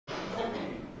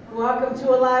Welcome to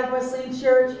Alive Wesleyan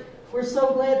Church. We're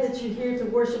so glad that you're here to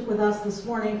worship with us this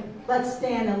morning. Let's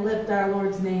stand and lift our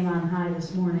Lord's name on high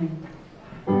this morning.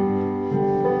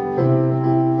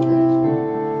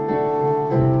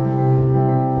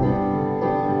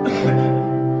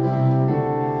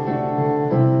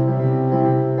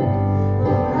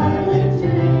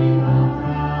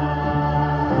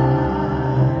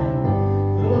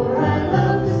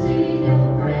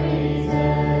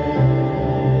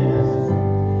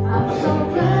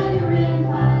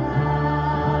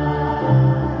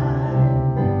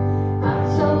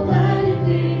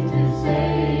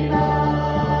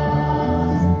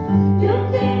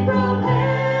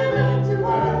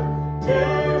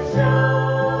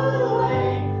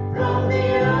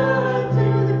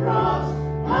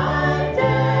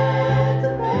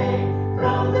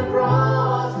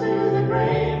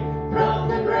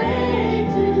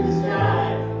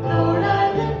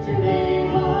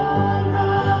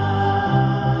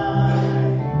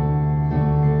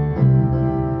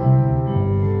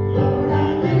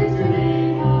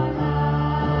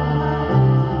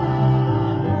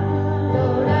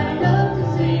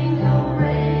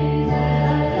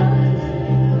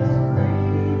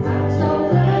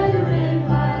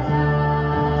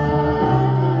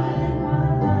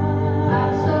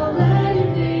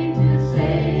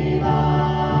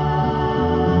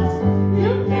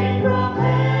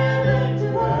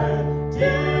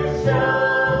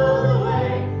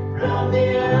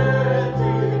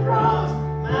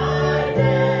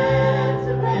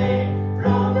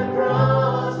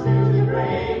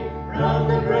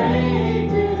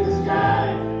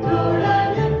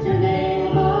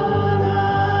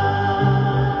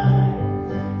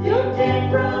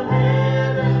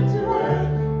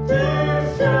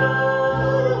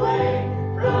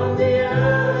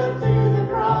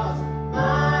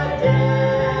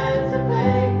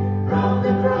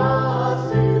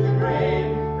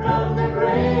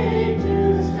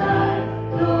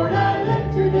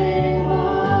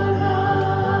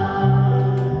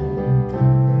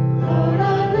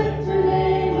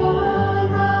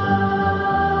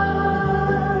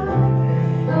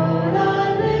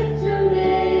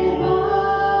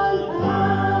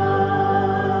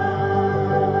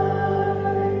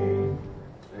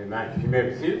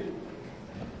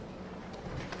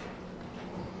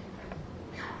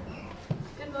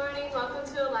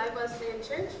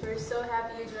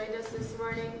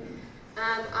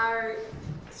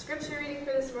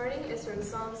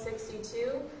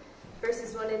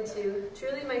 Verses 1 and 2.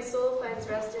 Truly my soul finds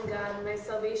rest in God, and my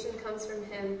salvation comes from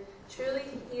him. Truly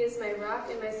he is my rock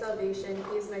and my salvation.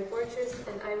 He is my fortress,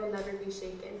 and I will never be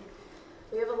shaken.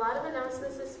 We have a lot of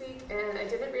announcements this week, and I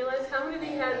didn't realize how many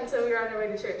we had until we were on our way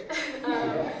to church.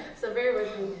 So bear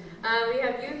with me. We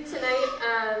have youth tonight,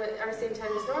 our same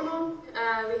time as normal.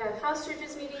 We have house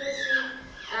churches meeting this week.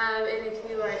 And if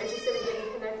you are interested in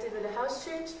getting connected with a house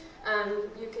church,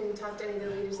 you can talk to any of the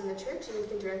leaders in the church, and we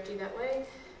can direct you that way.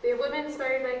 We have Women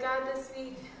Inspired by God this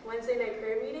week, Wednesday night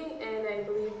prayer meeting, and I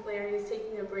believe Larry is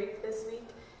taking a break this week,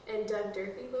 and Doug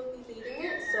Durfee will be leading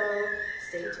it, so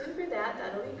stay tuned for that.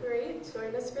 That'll be great.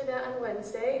 Join us for that on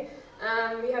Wednesday.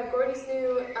 We have Gordy's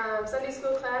new Sunday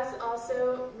school class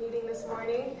also meeting this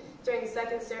morning during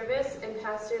second service, and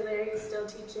Pastor Larry is still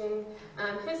teaching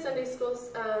his Sunday schools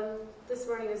this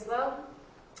morning as well.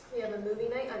 We have a movie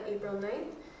night on April 9th.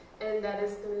 And that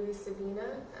is the movie Sabina.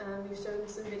 We've shown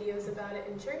some videos about it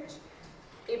in church.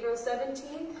 April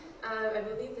 17th, I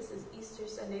believe this is Easter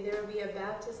Sunday, there will be a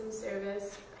baptism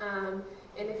service. And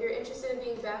if you're interested in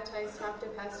being baptized, talk to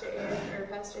Pastor Eric or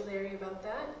Pastor Larry about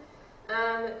that.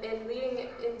 And leading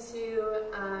into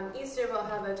Easter, we'll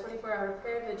have a 24-hour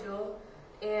prayer vigil.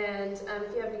 And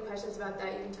if you have any questions about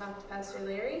that, you can talk to Pastor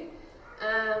Larry.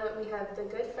 We have the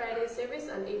Good Friday service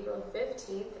on April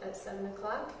 15th at 7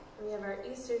 o'clock. We have our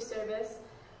Easter service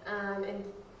and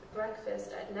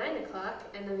breakfast at 9 o'clock,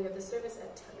 and then we have the service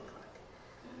at 10 o'clock.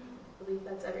 I believe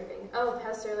that's everything. Oh,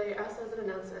 Pastor Larry also has an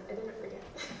announcement. I didn't forget.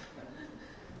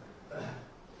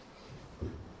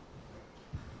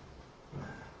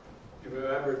 Do you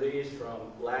remember these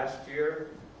from last year?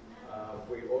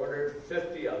 We ordered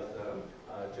 50 of them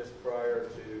just prior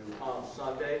to Palm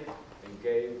Sunday and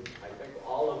gave, I think,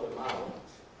 all of them out.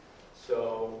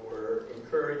 So we're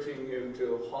encouraging you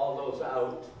to haul those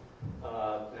out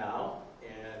now,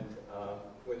 and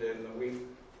within the week,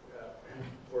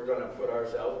 we're going to put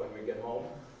ours out when we get home.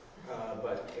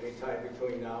 But anytime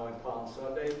between now and Palm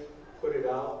Sunday, put it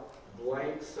out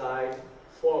blank side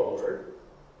forward,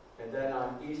 and then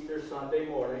on Easter Sunday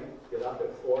morning, get up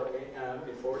at 4 a.m.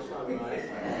 before sunrise,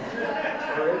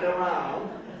 turn it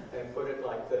around, and put it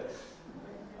like this.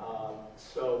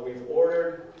 So we've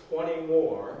ordered 20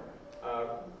 more,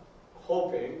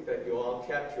 hoping that you all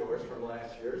kept yours from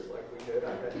last year's like we did.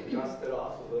 I had to dust it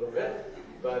off a little bit,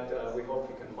 but we hope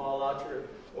you can haul out your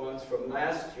ones from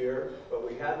last year. But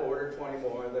we have ordered 20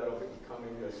 more that'll be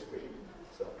coming this week.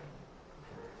 So.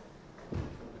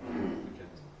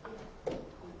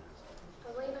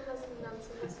 Elena has an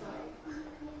announcement.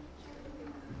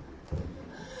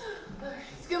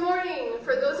 Good morning.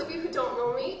 For those of you who don't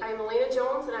know me, I'm Elena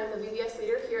Jones, and I'm the VBS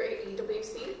leader here at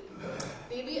EWC.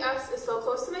 VBS is so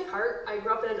close to my heart. I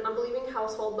grew up in an unbelieving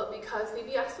household, but because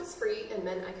VBS was free, it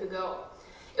meant I could go.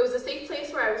 It was a safe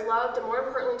place where I was loved and, more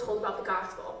importantly, told about the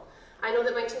gospel. I know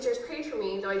that my teachers prayed for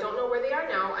me, though I don't know where they are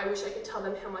now. I wish I could tell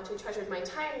them how much I treasured my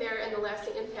time there and the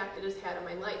lasting impact it has had on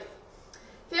my life.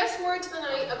 Fast forward to the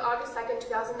night of August 2nd,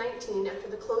 2019, after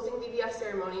the closing VBS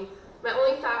ceremony. My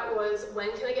only thought was,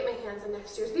 when can I get my hands on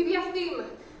next year's VBS theme?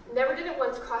 Never did it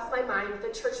once cross my mind that the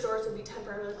church doors would be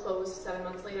temporarily closed 7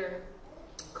 months later.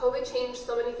 COVID changed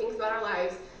so many things about our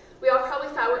lives. We all probably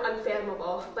thought were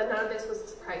unfathomable, but none of this was a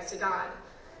surprise to God.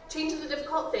 Change is a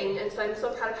difficult thing, and so I'm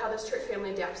so proud of how this church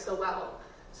family adapts so well.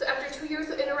 So after 2 years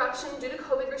of interruption due to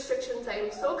COVID restrictions, I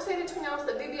am so excited to announce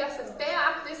that VBS is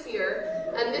back this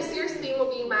year, and this year's theme will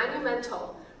be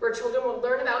monumental, where children will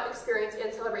learn about, experience,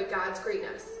 and celebrate God's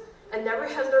greatness. And never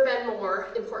has there been more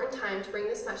important time to bring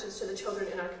this message to the children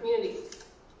in our community.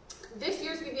 This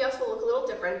year's VBS will look a little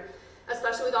different,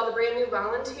 especially with all the brand new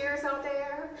volunteers out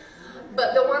there.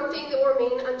 But the one thing that will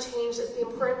remain unchanged is the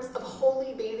importance of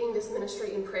wholly bathing this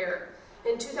ministry in prayer.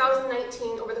 In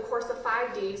 2019, over the course of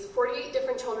 5 days, 48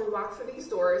 different children walked through these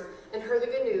doors and heard the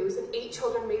good news, and 8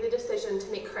 children made the decision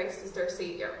to make Christ as their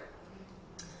Savior.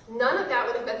 None of that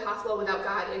would have been possible without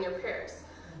God and your prayers.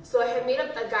 So I have made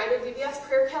up a guided VBS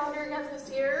prayer calendar again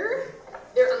this year.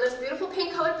 They're on this beautiful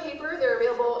paint colored paper. They're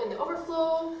available in the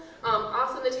overflow,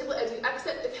 off on the table as you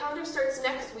exit. The calendar starts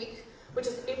next week, which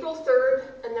is April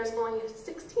 3rd, and there's only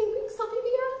 16 weeks of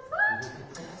VBS.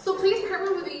 So please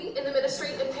partner with me in the ministry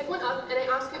and pick one up, and I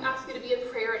ask you to be in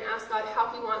prayer and ask God how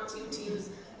He wants you to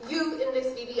use you in this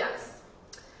VBS.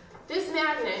 This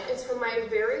magnet is from my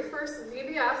very first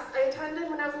VBS I attended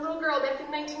when I was a little girl back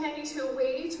in 1992,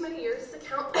 way too many years to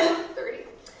count, 30.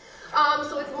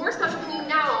 So it's more special to me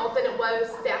now than it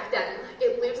was back then.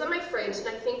 It lives on my fridge, and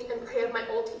I think and pray of my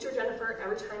old teacher Jennifer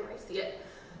every time I see it.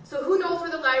 So who knows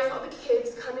where the lives of all the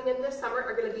kids coming in this summer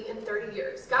are going to be in 30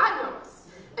 years. God knows.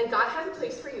 And God has a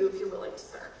place for you if you're willing to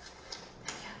serve.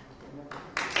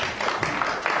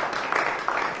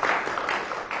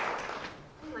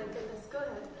 Oh my goodness, go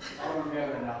ahead. I don't have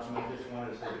an announcement, I just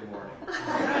wanted to say good morning.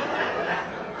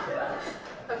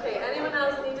 Okay, anyone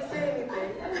else need to say anything?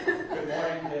 Good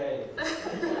morning, Dave.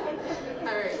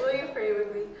 All right, will you pray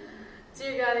with me?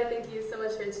 Dear God, I thank you so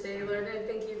much for today, Lord. I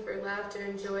thank you for laughter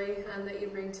and joy that you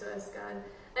bring to us, God.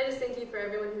 I just thank you for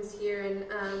everyone who's here and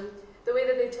the way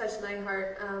that they touched my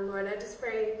heart, Lord. I just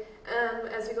pray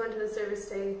as we go into the service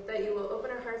today that you will open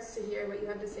our hearts to hear what you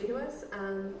have to say to us,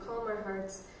 calm our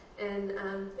hearts, and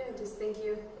just thank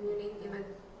you in your name, amen.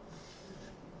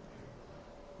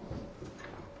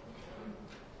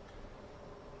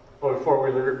 Well, before we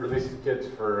release the kids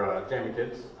for Jamie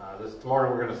Kids, this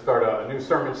morning we're going to start a new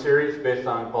sermon series based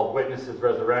on called Witnesses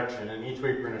Resurrection, and each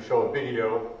week we're going to show a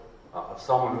video of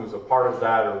someone who's a part of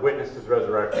that or witnessed his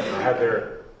resurrection or had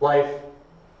their life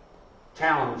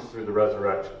challenged through the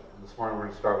resurrection. And this morning we're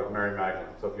going to start with Mary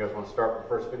Magdalene. So if you guys want to start with the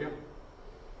first video.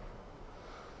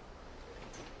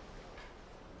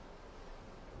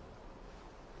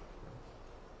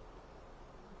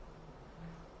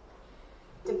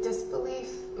 The disbelief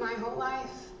my whole life.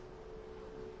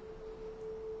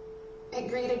 It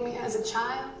greeted me as a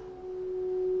child.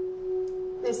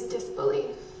 This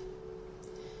disbelief.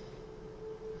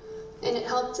 And it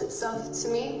helped itself to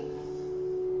me,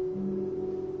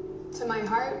 to my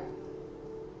heart,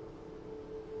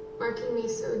 marking me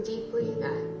so deeply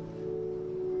that,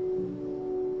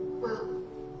 well,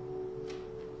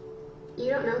 you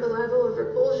don't know the level of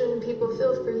repulsion people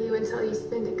feel for you until you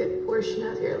spend a good portion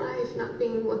of your life not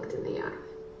being looked in the eye.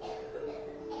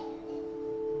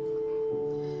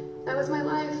 That was my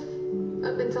life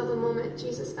up until the moment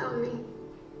Jesus found me.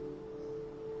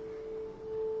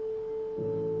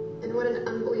 And what an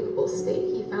unbelievable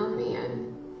state he found me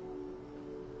in.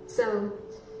 So,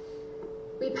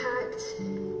 we packed,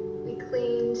 we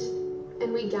cleaned,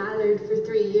 and we gathered for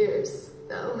 3 years,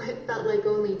 though it felt like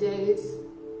only days.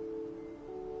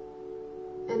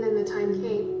 And then the time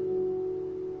came.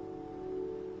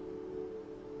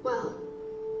 Well,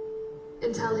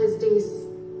 until his days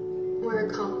were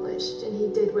accomplished and he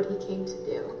did what he came to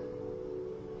do.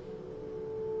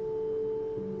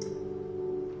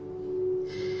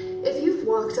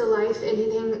 walked a life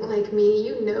anything like me,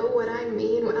 you know what I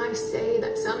mean when I say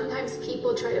that sometimes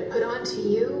people try to put onto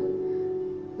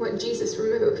you what Jesus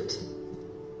removed.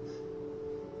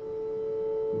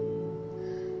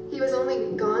 He was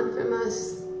only gone from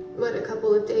us, a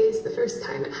couple of days the first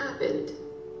time it happened.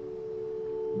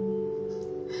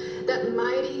 That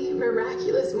mighty,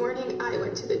 miraculous morning, I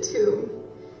went to the tomb,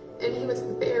 and he was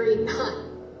buried, not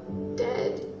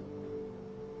dead.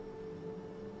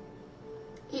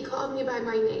 He called me by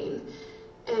my name,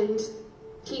 and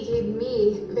he gave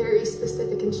me very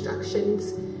specific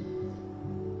instructions.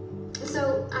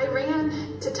 So I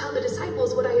ran to tell the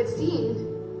disciples what I had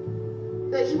seen,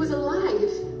 that he was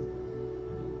alive.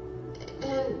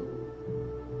 And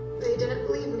they didn't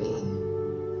believe me.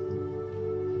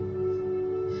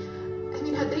 I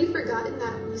mean, had they forgotten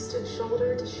that we stood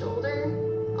shoulder to shoulder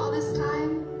all this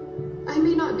time? I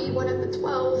may not be one of the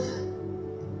 12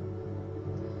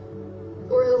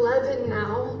 or 11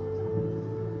 now,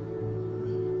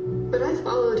 but I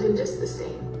followed him just the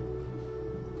same.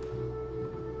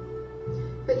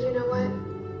 But you know what?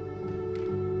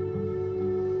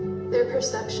 Their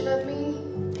perception of me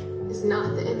is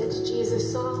not the image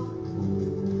Jesus saw.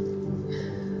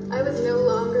 I was no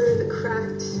longer the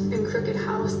cracked and crooked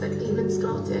house that demons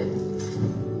dwelt in.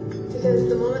 Because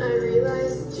the moment I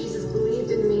realized Jesus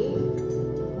believed in me,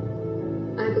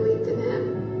 I believed in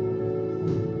him.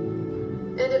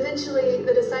 And eventually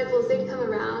the disciples, they'd come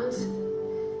around.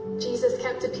 Jesus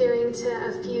kept appearing to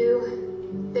a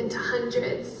few, then to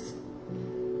hundreds.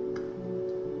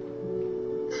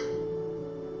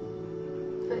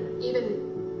 But even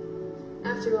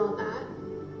after all that,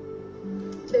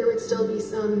 there would still be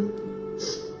some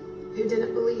who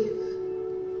didn't believe.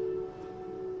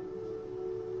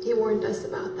 He warned us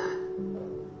about that.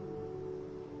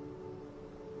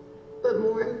 But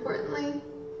more importantly,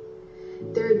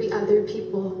 there would be other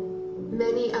people,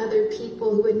 many other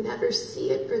people who would never see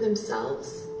it for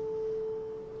themselves,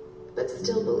 but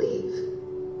still believe.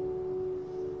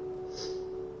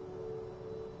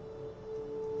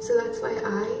 So that's why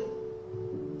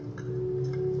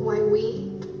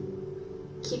we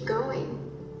keep going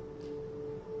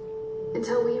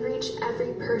until we reach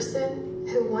every person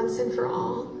who once and for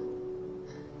all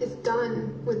is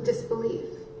done with disbelief.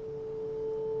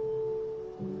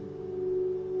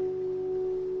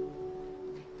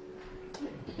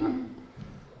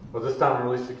 Well, this time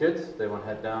we release the kids. They want to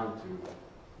head down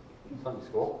to Sunday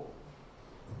school.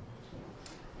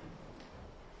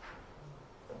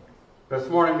 This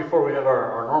morning, before we have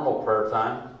our normal prayer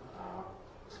time,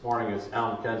 this morning is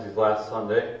Alan McKenzie's last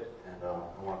Sunday, and I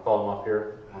want to call him up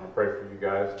here. I want to pray for you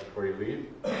guys before you leave.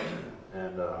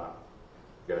 And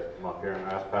you guys come up here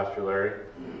and ask Pastor Larry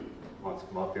wants to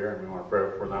come up here, and we want to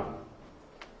pray for them.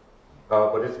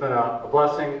 But it's been a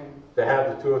blessing to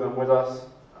have the two of them with us.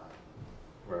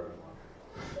 Wherever you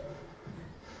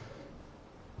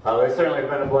want. They certainly have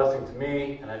been a blessing to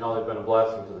me, and I know they've been a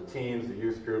blessing to the teens, the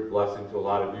youth group, blessing to a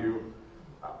lot of you.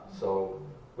 So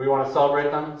we want to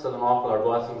celebrate them, send them off with our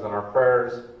blessings and our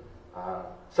prayers.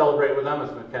 Celebrate with them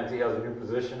as Mackenzie has a new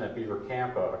position at Beaver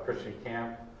Camp, a Christian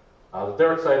camp that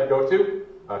they're excited to go to.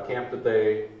 A camp that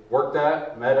they worked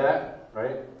at, met at,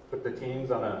 right? Took the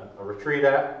teens on a retreat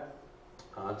at.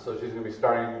 So she's going to be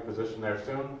starting a new position there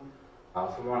soon.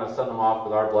 So we want to send them off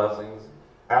with our blessings.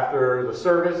 After the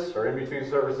service, or in between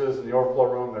services, in the overflow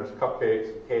room, there's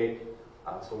cupcakes and cake.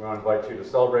 So we want to invite you to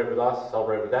celebrate with us,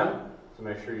 celebrate with them. So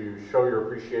make sure you show your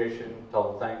appreciation,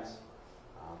 tell them thanks.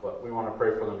 But we want to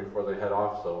pray for them before they head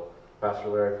off. So Pastor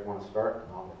Larry, if you want to start,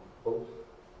 I'll close.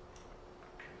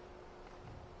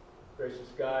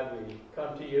 Gracious God, we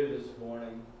come to you this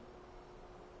morning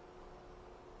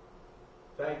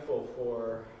thankful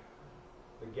for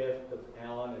the gift of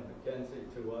Alan and Mackenzie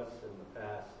to us in the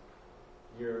past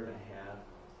year and a half.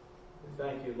 We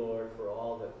thank you, Lord, for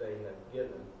all that they have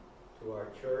given to our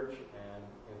church and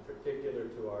in particular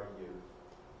to our youth,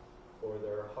 for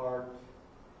their heart,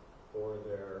 for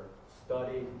their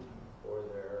study, for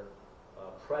their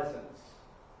presence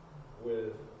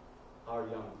with our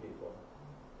young people,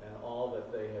 and all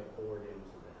that they have poured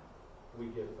into them. We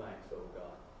give thanks, O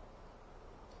God.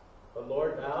 But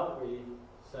Lord, now we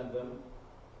send them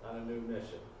on a new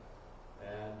mission,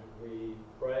 and we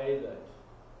pray that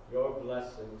your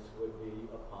blessings would be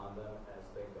upon them as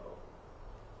they go.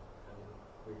 And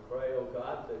we pray, O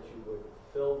God, that you would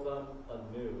fill them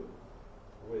anew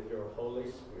with your Holy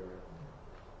Spirit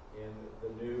in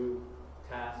the new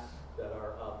tasks that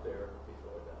are out there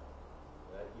before them.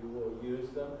 That you will use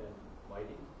them in mighty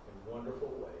and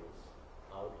wonderful ways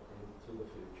out into the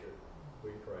future.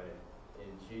 We pray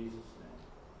in Jesus'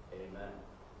 name. Amen.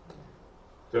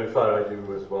 Dear Father, I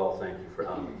do as well thank you for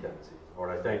Alan McKenzie. Lord,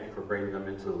 I thank you for bringing them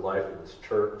into the life of this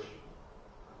church.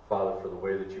 Father, for the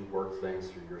way that you work things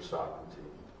through your sovereignty.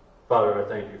 Father, I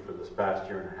thank you for this past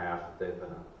year and a half that they've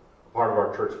been a part of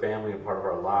our church family, a part of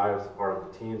our lives, a part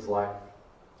of the teens' life.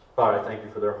 Father, I thank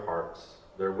you for their hearts,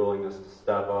 their willingness to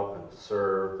step up and to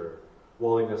serve, their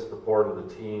willingness to pour into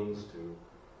the teens, to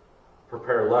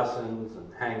prepare lessons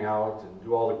and hang out and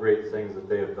do all the great things that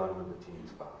they have done with the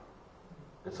teens, Father.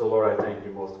 And so, Lord, I thank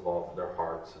you most of all for their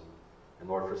hearts and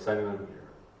Lord, for sending them here.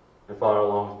 And Father,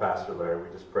 along with Pastor Larry, we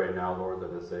just pray now, Lord,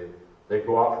 that as they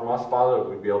go out from us, Father, that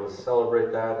we'd be able to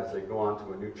celebrate that as they go on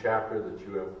to a new chapter that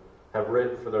you have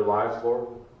written for their lives, Lord,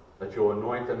 that you'll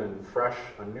anoint them in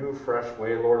a new, fresh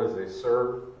way, Lord, as they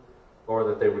serve. Lord,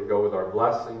 that they would go with our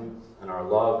blessings and our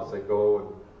love as they go, and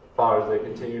Father, as they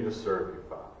continue to serve you,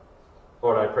 Father.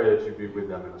 Lord, I pray that you be with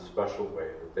them in a special way,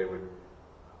 that they would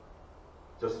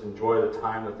just enjoy the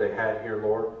time that they had here,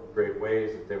 Lord, in great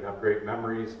ways, that they would have great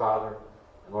memories, Father.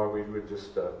 And Lord, we would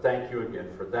just thank you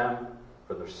again for them,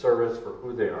 for their service, for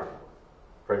who they are.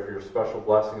 Pray for your special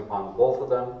blessing upon both of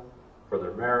them, for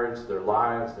their marriage, their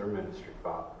lives, their ministry,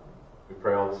 Father. We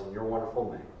pray all this in your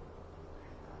wonderful name.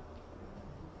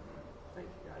 Thank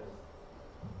you,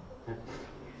 guys.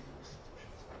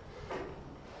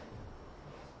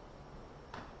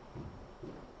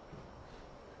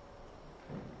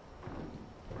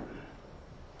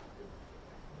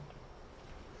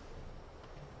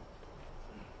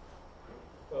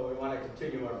 Well, we want to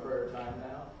continue our prayer time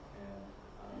now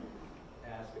and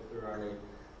ask if there are any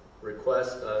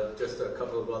requests. Just a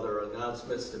couple of other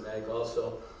announcements to make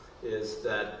also is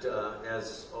that,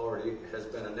 as already has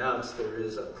been announced, there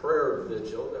is a prayer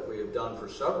vigil that we have done for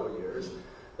several years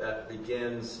that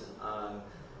begins on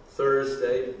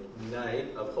Thursday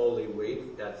night of Holy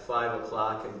Week at 5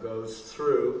 o'clock and goes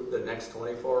through the next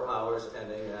 24 hours,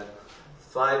 ending at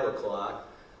 5 o'clock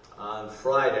on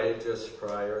Friday, just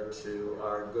prior to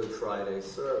our Good Friday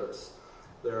service.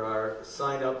 There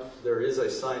is a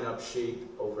sign-up sheet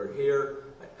over here.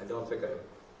 I don't think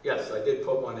yes, I did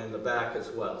put one in the back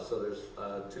as well. So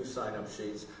there's 2 sign-up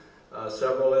sheets.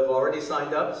 Several have already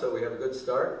signed up, so we have a good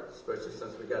start, especially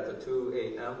since we got the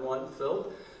 2 a.m. one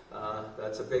filled.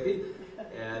 That's a biggie.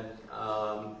 And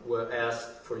we'll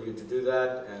ask for you to do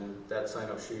that, and that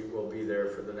sign-up sheet will be there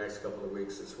for the next couple of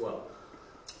weeks as well.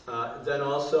 Then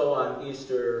also on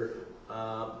Easter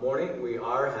morning, we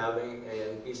are having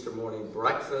an Easter morning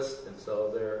breakfast, and so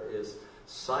there is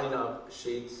sign-up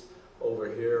sheets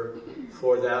over here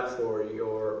for that, for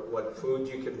what food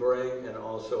you can bring, and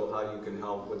also how you can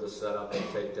help with the setup and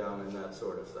takedown and that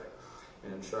sort of thing.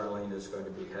 And Charlene is going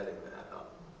to be heading that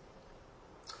up.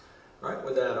 All right,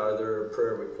 with that, are there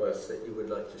prayer requests that you would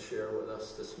like to share with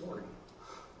us this morning?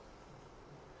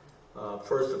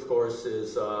 First, of course,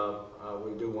 is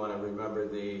we do want to remember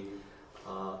the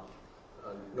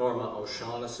Norma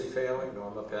O'Shaughnessy family.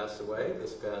 Norma passed away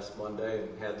this past Monday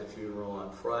and had the funeral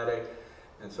on Friday,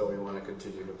 and so we want to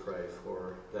continue to pray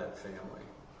for that family.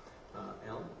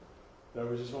 Alan? No,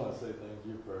 we just want to say thank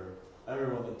you for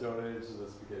everyone that donated to the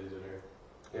spaghetti dinner.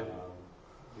 Yeah.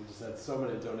 We just had so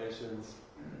many donations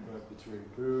between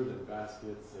food and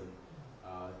baskets, and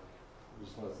we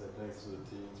just want to say thanks to the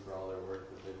teens for all their work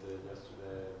that they did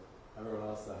yesterday, and everyone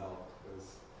else that helped. It was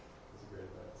a great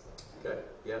event. So. Okay,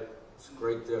 yep, it's a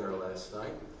great dinner last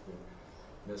night. If you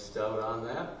missed out on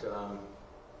that,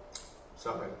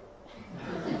 sorry.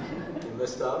 You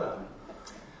missed out on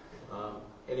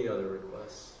it. Any other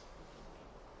requests?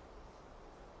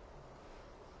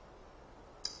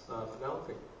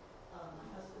 Penelope? My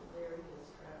husband Larry is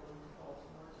traveling to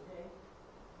Baltimore today.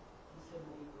 He's going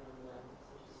to leave around 11,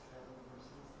 so just traveling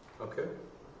overseas. Okay.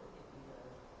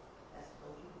 That's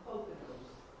Poconos.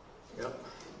 Yep.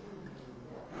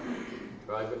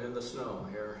 Driving in the snow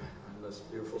here on this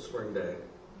beautiful spring day.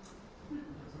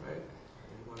 Right?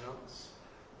 Anyone else?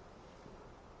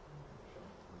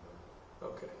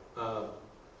 Okay.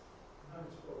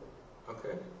 Unspoken.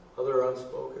 Okay. Other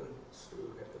unspoken?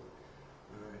 Sue had it.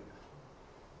 All right.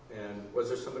 And was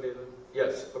there somebody that?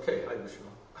 Yes. Okay. Hi,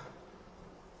 Michelle.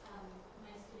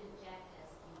 My student Jack has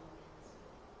chemo again this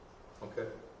week. Okay.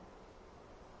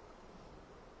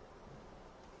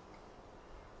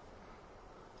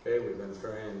 Okay, we've been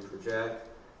praying for Jack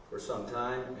for some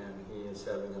time, and he is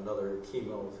having another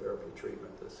chemotherapy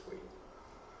treatment this week.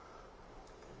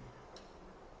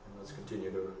 And let's continue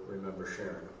to remember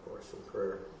Sharon, of course, in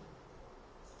prayer.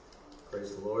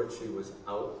 Praise the Lord. She was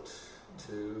out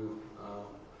to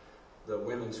the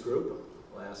women's group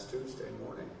last Tuesday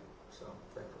morning, so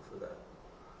thankful for that.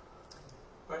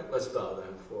 All right, let's bow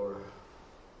then for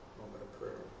a moment of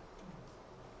prayer.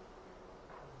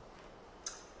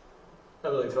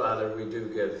 Heavenly Father, we do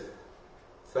give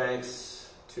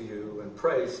thanks to you and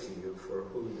praise to you for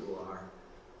who you are.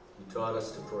 You taught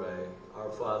us to pray, Our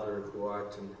Father who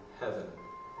art in heaven,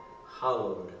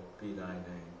 hallowed be thy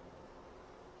name.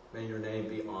 May your name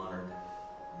be honored.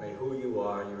 May who you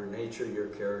are, your nature, your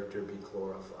character be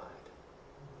glorified.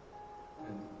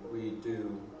 And we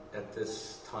do at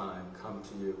this time come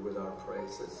to you with our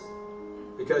praises,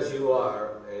 because you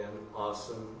are an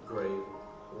awesome, great,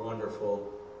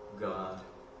 wonderful God,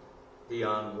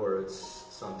 beyond words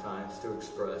sometimes to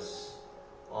express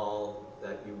all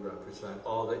that you represent,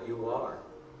 all that you are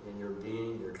in your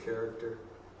being, your character,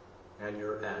 and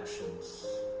your actions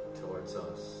towards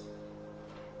us.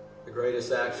 The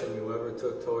greatest action you ever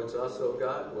took towards us, oh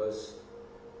God, was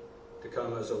to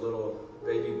come as a little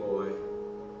baby boy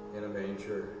in a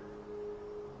manger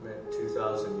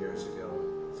 2,000 years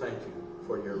ago. Thank you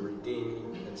for your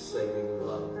redeeming and saving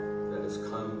love that has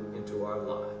come into our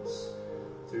lives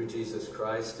through Jesus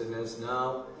Christ and is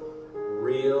now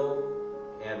real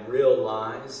and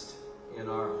realized in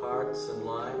our hearts and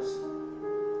lives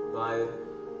by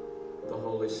the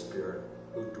Holy Spirit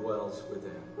who dwells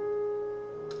within.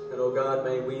 And oh God,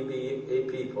 may we be a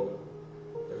people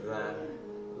that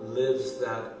lives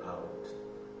that out,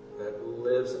 that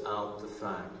lives out the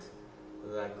fact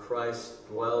that Christ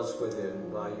dwells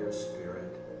within by your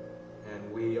Spirit,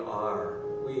 and we are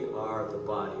the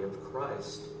body of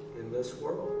Christ in this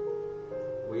world.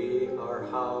 We are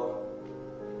how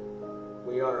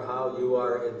you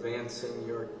are advancing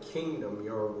your kingdom,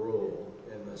 your rule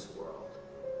in this world.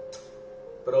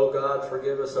 But, oh God,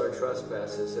 forgive us our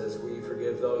trespasses as we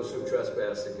forgive those who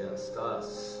trespass against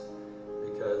us,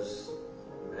 because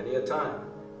many a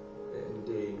time,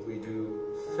 indeed, we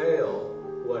do fail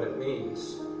what it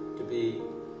means to be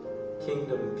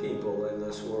kingdom people in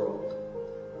this world.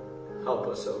 Help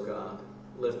us, oh God.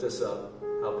 Lift us up.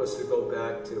 Help us to go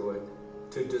back to it,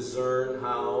 to discern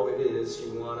how it is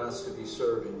you want us to be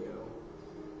serving you.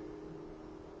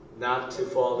 Not to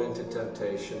fall into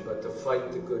temptation, but to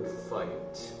fight the good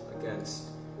fight against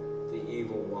the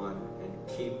evil one and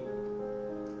keep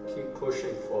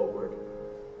pushing forward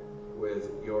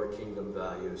with your kingdom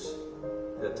values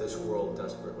that this world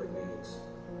desperately needs.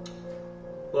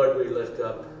 Lord, we lift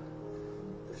up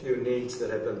the few needs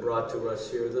that have been brought to us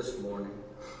here this morning.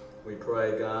 We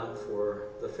pray, God, for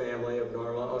the family of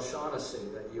Norma O'Shaughnessy,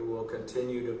 that you will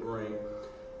continue to bring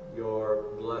your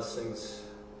blessings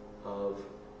of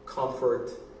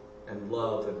comfort and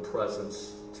love and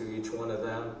presence to each one of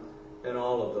them and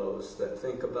all of those that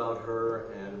think about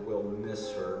her and will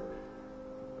miss her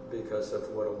because of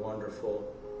what a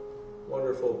wonderful,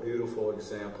 wonderful, beautiful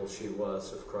example she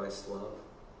was of Christ's love.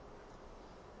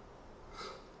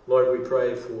 Lord, we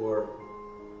pray for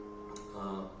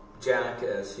Jack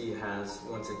as he has,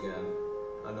 once again,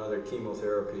 another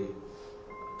chemotherapy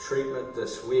treatment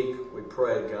this week. We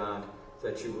pray, God,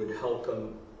 that you would help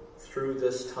him through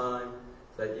this time,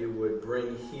 that you would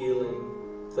bring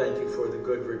healing. Thank you for the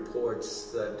good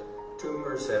reports that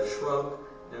tumors have shrunk,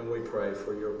 and we pray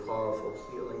for your powerful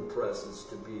healing presence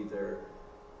to be there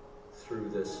through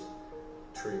this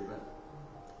treatment.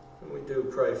 And we do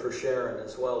pray for Sharon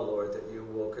as well, Lord, that you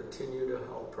will continue to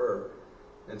help her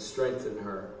and strengthen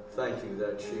her. Thank you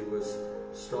that she was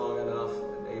strong enough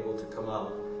and able to come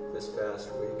out this past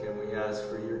week, and we ask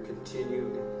for your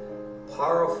continued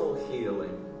powerful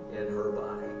healing in her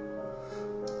body.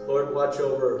 Lord, watch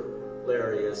over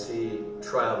Larry as he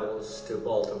travels to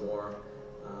Baltimore.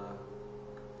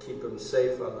 Keep him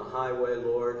safe on the highway,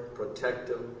 Lord. Protect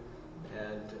him,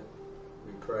 and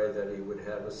we pray that he would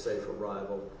have a safe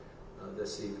arrival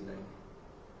this evening.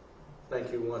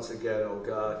 Thank you once again, O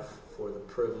God, for the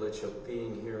privilege of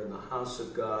being here in the house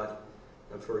of God,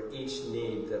 and for each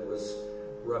need that was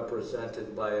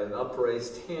represented by an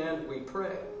upraised hand. We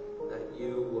pray that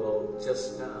you will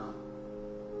just now,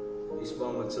 in these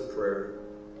moments of prayer,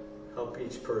 help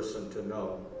each person to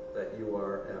know that you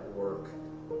are at work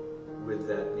with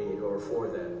that need or for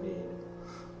that need.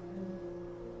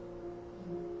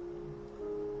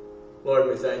 Lord,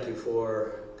 we thank you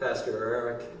for Pastor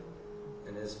Eric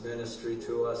and his ministry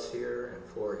to us here, and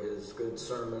for his good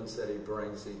sermons that he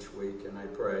brings each week. And I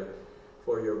pray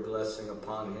for your blessing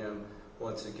upon him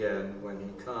once again when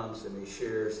he comes and he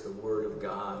shares the word of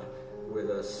God with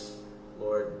us.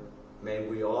 Lord, may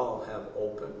we all have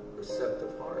open,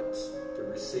 receptive hearts to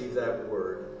receive that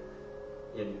word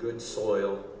in good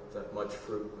soil, that much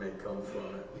fruit may come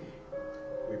from it.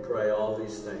 We pray all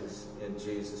these things in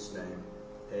Jesus' name.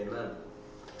 Amen.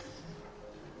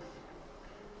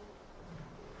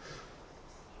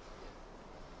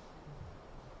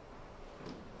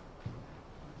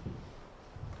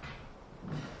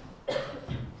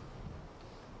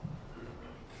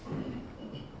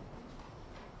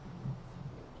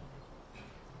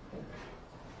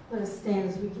 Let us stand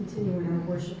as we continue in our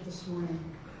worship this morning.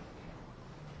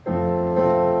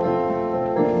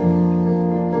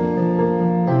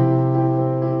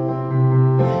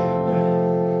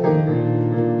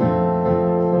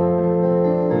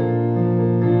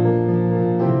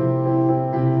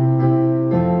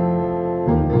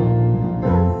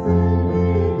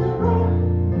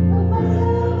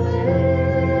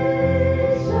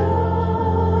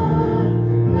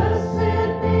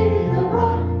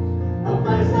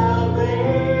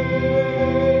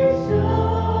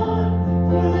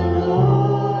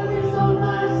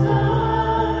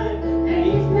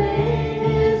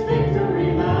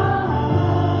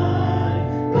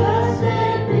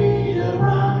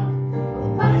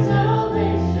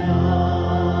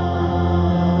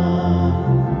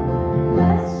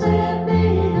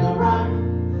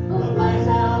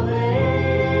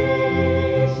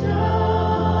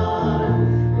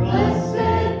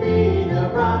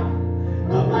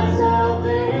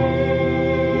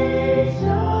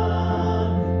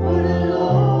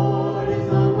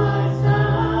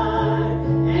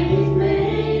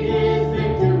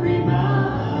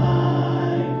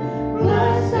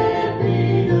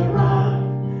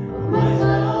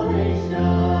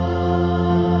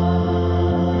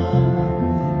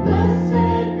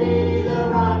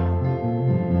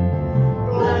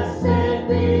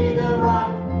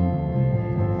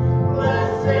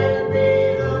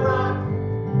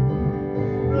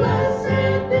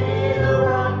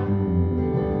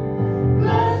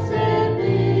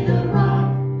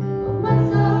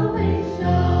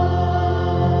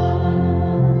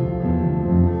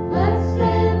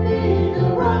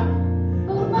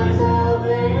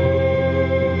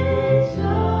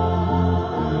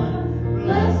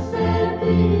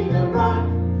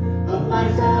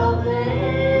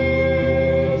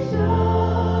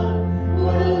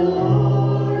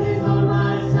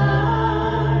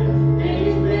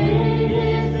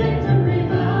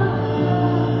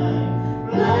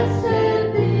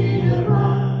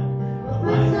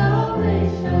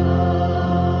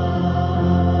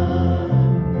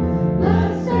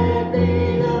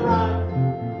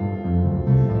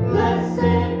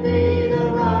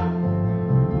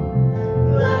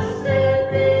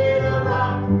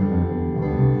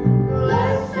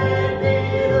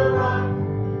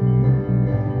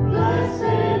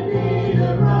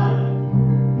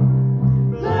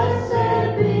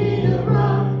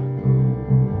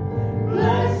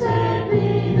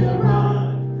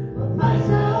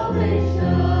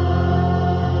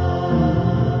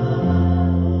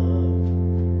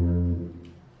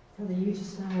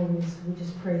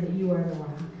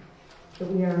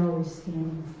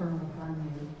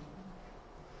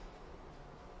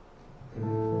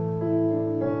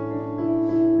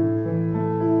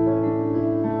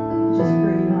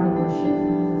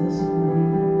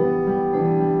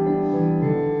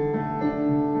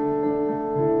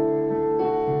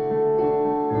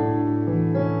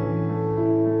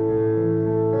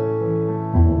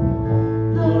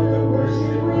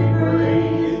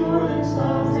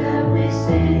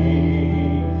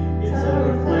 It's a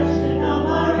reflection of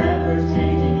our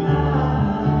ever-changing lives.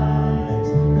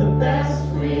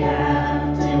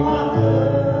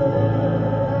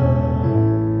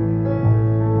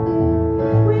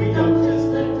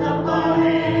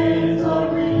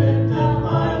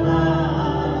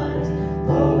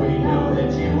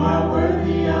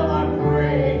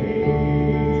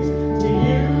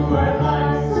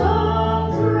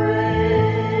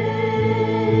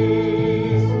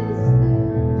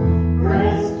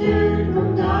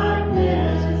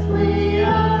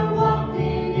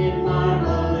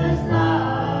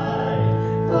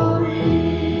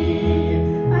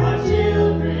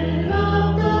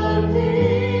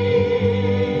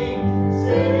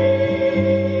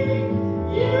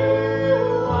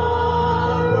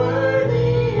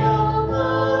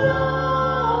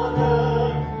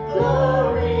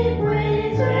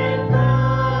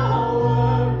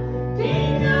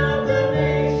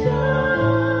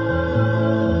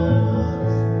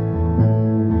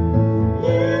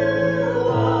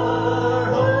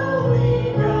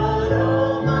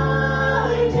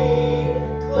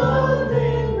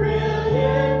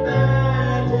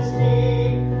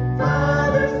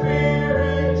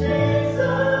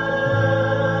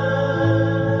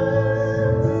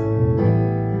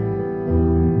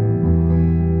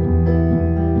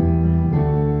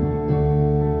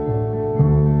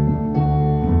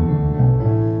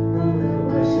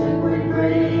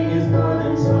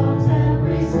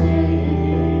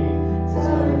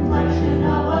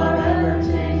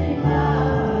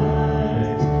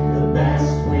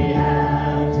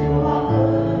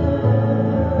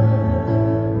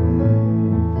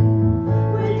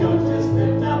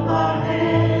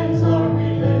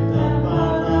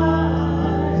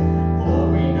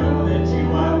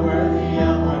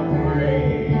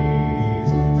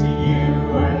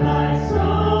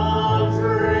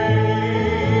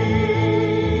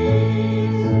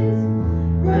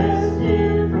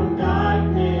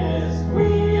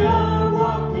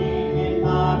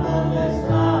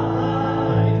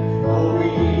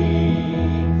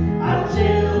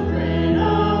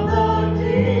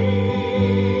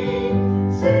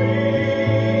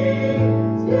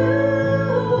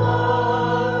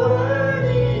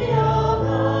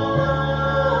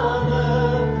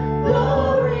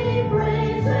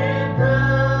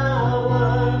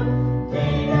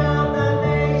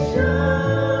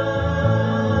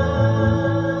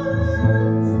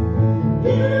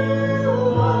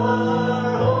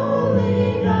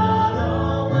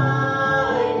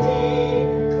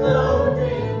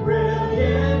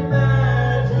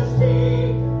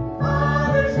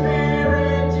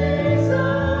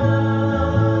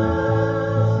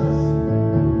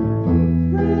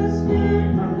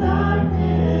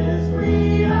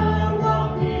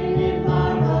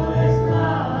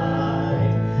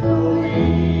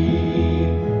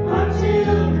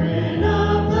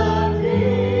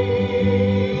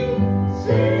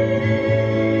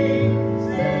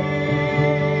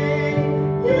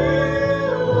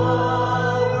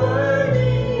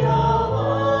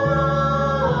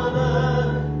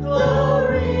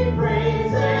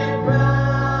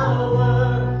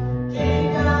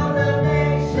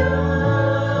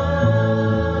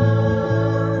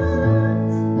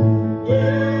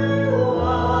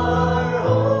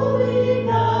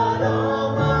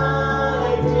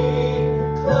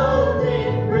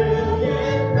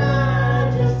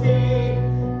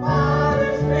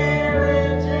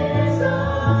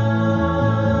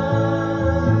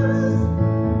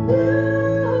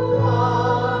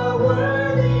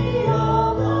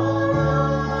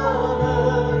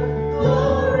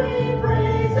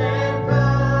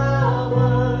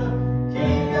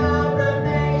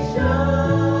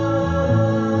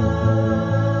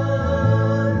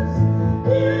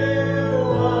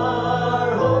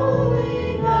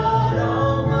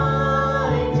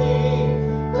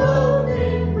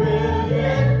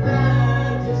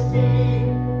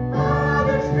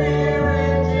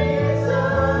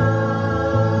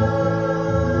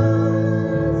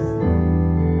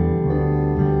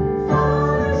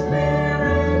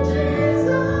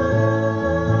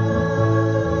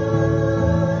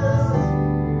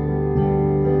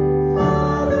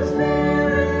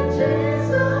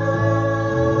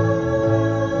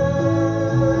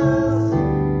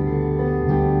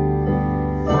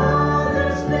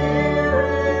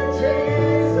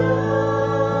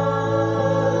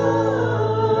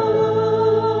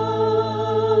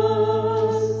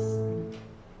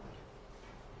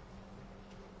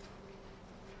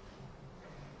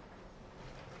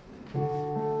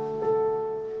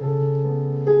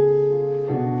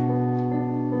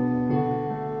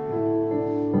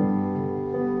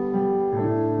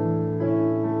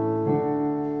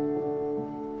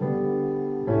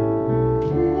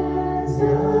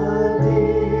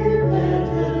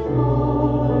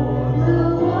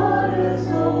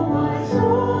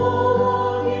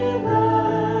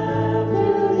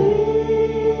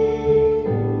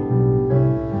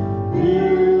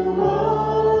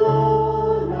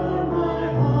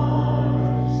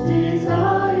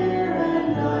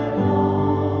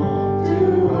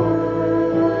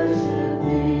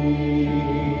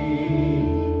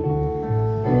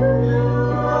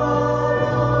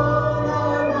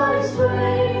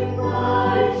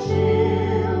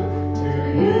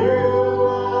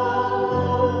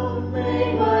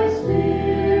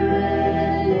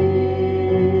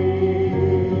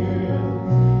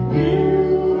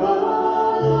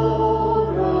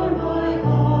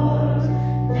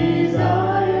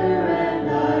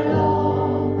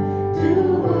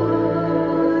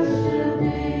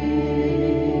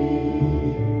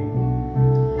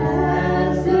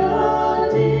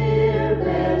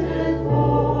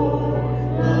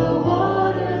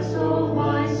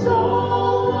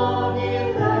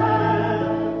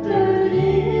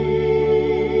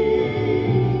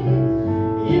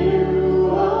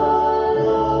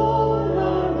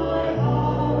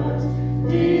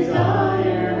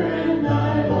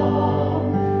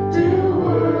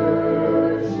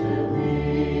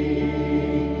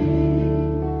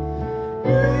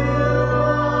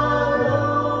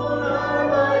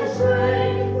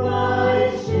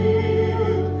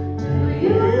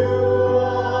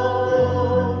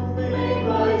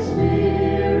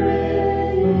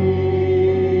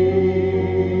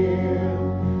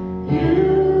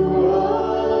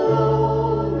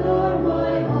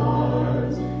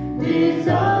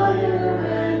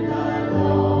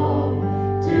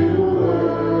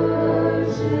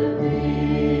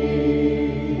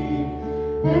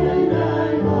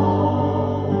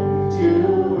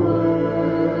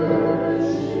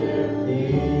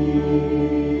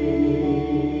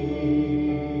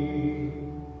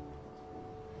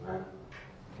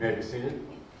 may be seated.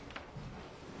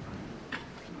 If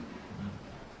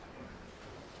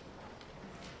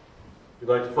you'd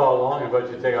like to follow along, I invite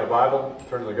you to take out a Bible,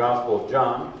 turn to the Gospel of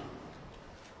John.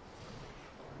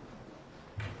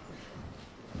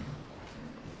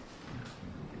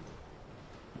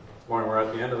 This morning we're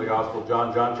at the end of the Gospel of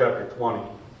John, John chapter 20.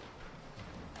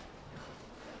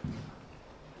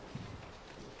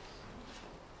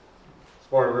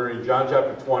 This morning we're reading John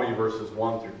chapter 20, verses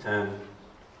 1 through 10.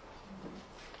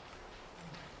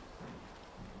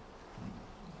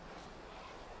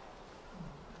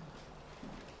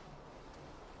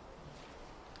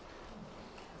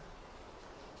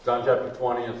 John chapter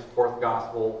 20, it's the fourth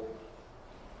gospel.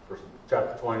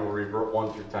 Chapter 20, we'll read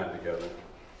 1 through 10 together.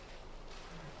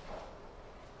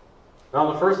 Now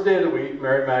on the first day of the week,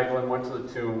 Mary Magdalene went to the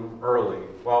tomb early,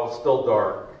 while it was still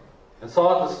dark, and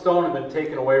saw that the stone had been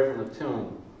taken away from the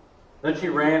tomb. Then she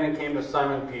ran and came to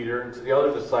Simon Peter and to the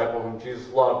other disciple whom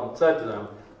Jesus loved, and said to them,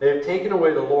 "They have taken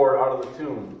away the Lord out of the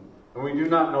tomb, and we do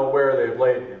not know where they have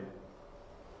laid him."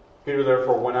 Peter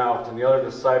therefore went out, and the other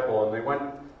disciple, and they went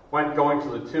going to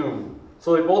the tomb.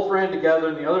 So they both ran together,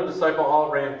 and the other disciple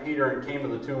outran Peter and came to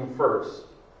the tomb first.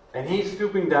 And he,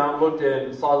 stooping down, looked in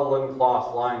and saw the linen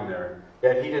cloths lying there,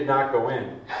 yet he did not go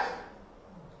in.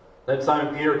 Then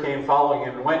Simon Peter came following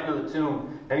him and went into the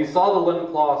tomb, and he saw the linen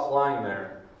cloths lying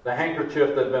there, the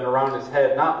handkerchief that had been around his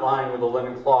head not lying with the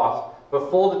linen cloths, but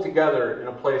folded together in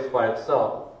a place by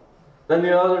itself. Then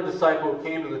the other disciple who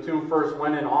came to the tomb first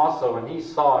went in also, and he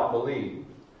saw and believed.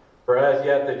 For as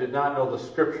yet they did not know the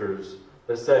Scriptures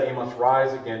that said he must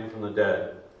rise again from the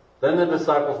dead. Then the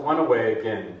disciples went away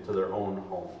again to their own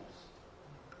homes.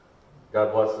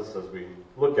 God bless us as we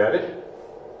look at it.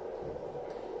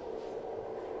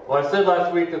 Well, I said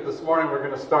last week that this morning we're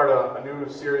going to start a new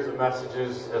series of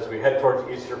messages as we head towards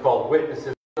Easter called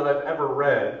Witnesses that I've ever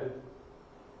read.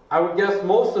 I would guess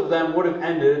most of them would have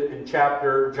ended in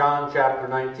John chapter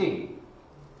 19.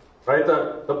 Right?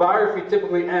 The biography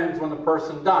typically ends when the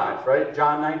person dies, right?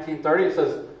 John 19:30, it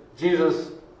says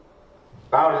Jesus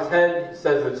bowed his head, he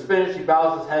says it's finished, he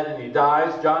bows his head and he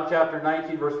dies. John chapter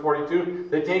 19, verse 42,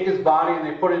 they take his body and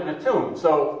they put it in a tomb.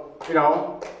 So,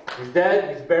 he's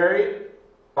dead, he's buried,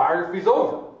 biography's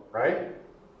over, right?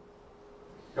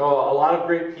 A lot of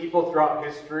great people throughout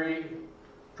history,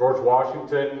 George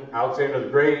Washington, Alexander the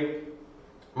Great,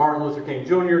 Martin Luther King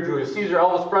Jr., Julius Caesar,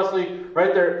 Elvis Presley,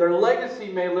 right? Their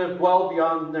legacy may live well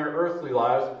beyond their earthly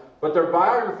lives, but their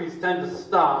biographies tend to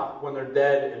stop when they're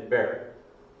dead and buried.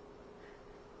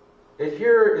 And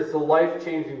here is the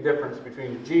life-changing difference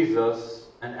between Jesus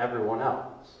and everyone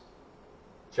else.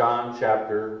 John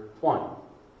chapter 20.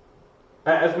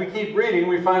 As we keep reading,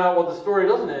 we find out, the story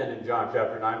doesn't end in John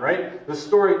chapter 9, right? The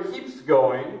story keeps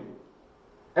going.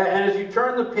 And as you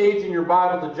turn the page in your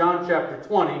Bible to John chapter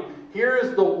 20, here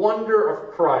is the wonder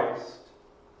of Christ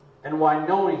and why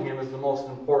knowing him is the most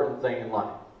important thing in life.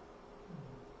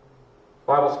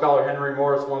 Bible scholar Henry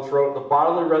Morris once wrote, "The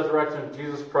bodily resurrection of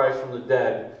Jesus Christ from the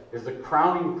dead is the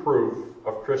crowning proof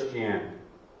of Christianity.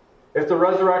 If the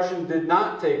resurrection did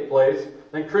not take place,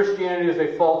 then Christianity is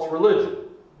a false religion.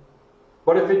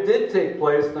 But if it did take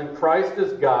place, then Christ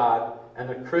is God and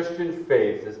the Christian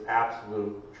faith is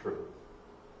absolute truth."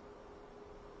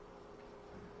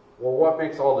 Well, what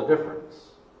makes all the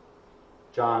difference?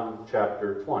 John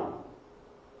chapter 20.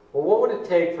 Well, what would it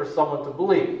take for someone to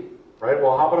believe? Right?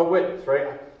 Well, how about a witness,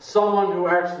 right? Someone who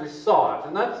actually saw it.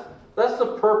 And that's the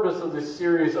purpose of this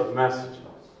series of messages.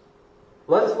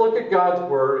 Let's look at God's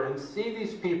Word and see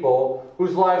these people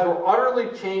whose lives were utterly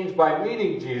changed by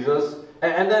meeting Jesus,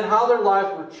 and then how their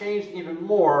lives were changed even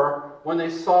more when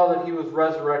they saw that he was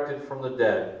resurrected from the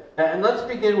dead. And let's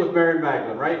begin with Mary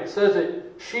Magdalene, right? It says that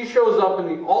she shows up in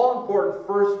the all-important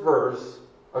first verse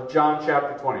of John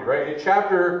chapter 20, right? A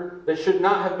chapter that should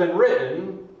not have been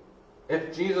written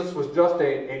if Jesus was just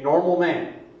a normal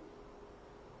man.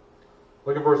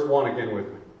 Look at verse 1 again with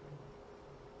me.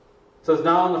 It says,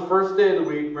 "Now on the first day of the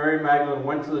week, Mary Magdalene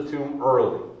went to the tomb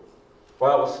early,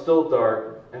 while it was still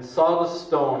dark, and saw the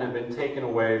stone had been taken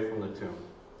away from the tomb."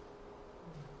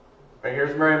 Right,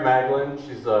 here's Mary Magdalene.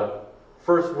 She's the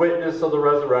first witness of the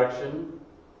resurrection.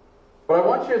 But I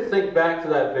want you to think back to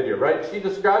that video, right? She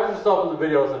describes herself in the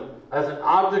video as an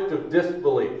object of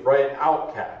disbelief, right? An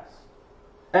outcast.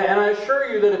 And I assure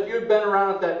you that if you had been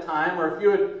around at that time, or if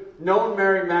you had known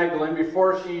Mary Magdalene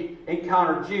before she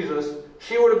encountered Jesus,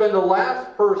 she would have been the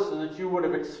last person that you would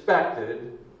have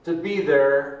expected to be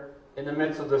there in the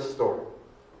midst of this story.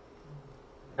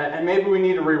 And maybe we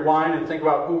need to rewind and think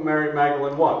about who Mary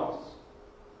Magdalene was.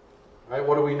 Right?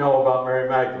 What do we know about Mary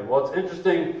Magdalene? Well, it's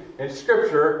interesting in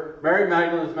Scripture, Mary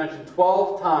Magdalene is mentioned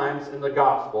 12 times in the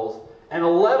Gospels, And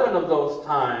 11 of those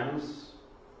times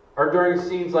are during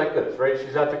scenes like this, right?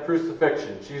 She's at the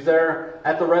crucifixion. She's there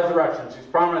at the resurrection. She's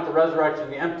prominent at the resurrection,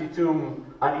 the empty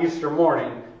tomb on Easter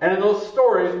morning. And in those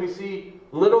stories, we see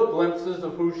little glimpses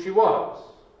of who she was.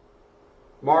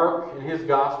 Mark, in his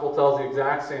gospel, tells the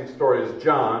exact same story as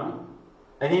John.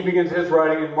 And he begins his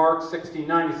writing in Mark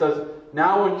 16:9. He says,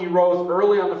 "Now when he rose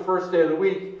early on the first day of the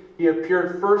week, he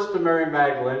appeared first to Mary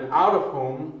Magdalene, out of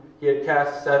whom he had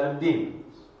cast 7 demons."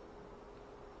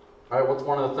 All right, what's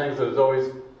one of the things that is always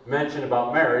mentioned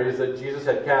about Mary is that Jesus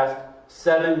had cast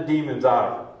 7 demons out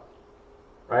of her.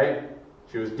 Right?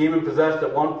 She was demon-possessed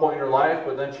at one point in her life,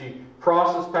 but then she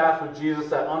crosses paths with Jesus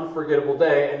that unforgettable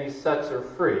day, and he sets her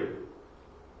free.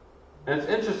 And it's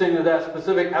interesting that that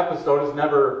specific episode is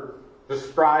never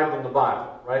described in the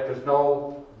Bible, right? There's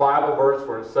no Bible verse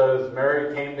where it says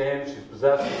Mary came to him, she's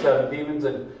possessed with 7 demons,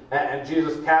 and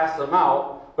Jesus casts them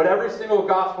out. But every single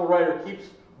gospel writer keeps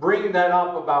bringing that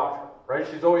up about her, right?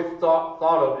 She's always thought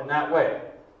of in that way.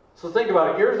 So think about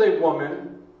it. Here's a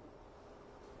woman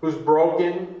who's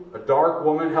broken, a dark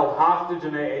woman held hostage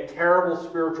in a terrible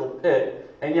spiritual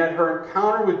pit, and yet her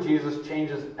encounter with Jesus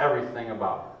changes everything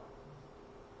about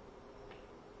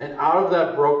her. And out of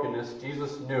that brokenness,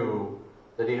 Jesus knew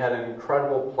that he had an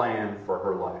incredible plan for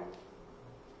her life.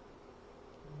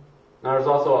 Now, there's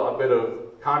also a bit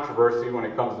of controversy when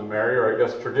it comes to Mary, or I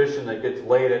guess tradition that gets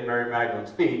laid at Mary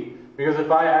Magdalene's feet. Because if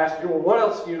I ask you, well, what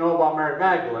else do you know about Mary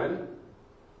Magdalene?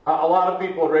 A lot of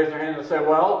people would raise their hand and say,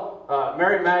 well,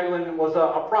 Mary Magdalene was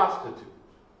a prostitute.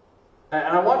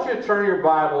 And I want you to turn your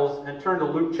Bibles and turn to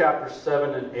Luke chapter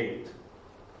 7 and 8.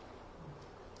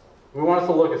 We want us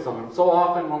to look at something. So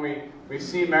often when we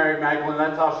see Mary Magdalene,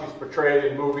 that's how she's portrayed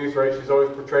in movies, right? She's always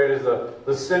portrayed as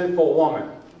the sinful woman.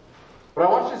 But I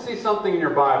want you to see something in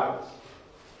your Bibles.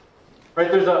 Right?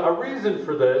 There's a reason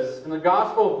for this. In the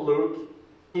Gospel of Luke,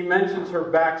 he mentions her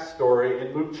backstory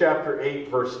in Luke chapter 8,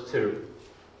 verse 2.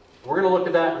 We're going to look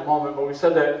at that in a moment, but we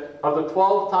said that of the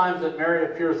 12 times that Mary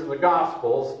appears in the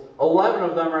Gospels, 11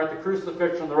 of them are at the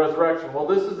crucifixion and the resurrection. Well,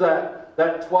 this is that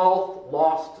 12th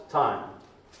lost time.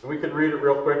 And we can read it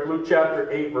real quick. Luke chapter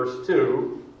 8, verse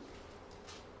 2.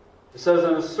 It says,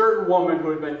 "And a certain woman who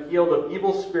had been healed of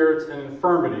evil spirits and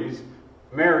infirmities,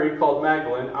 Mary, called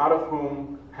Magdalene, out of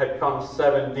whom had come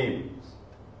 7 demons."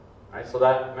 All right, so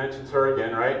that mentions her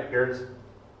again, right? Here it's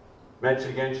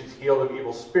mentioned again, she's healed of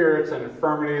evil spirits and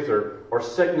infirmities or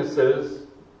sicknesses.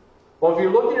 Well, if you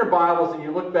look in your Bibles and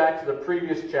you look back to the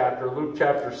previous chapter, Luke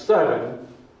chapter 7,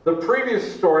 the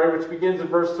previous story, which begins in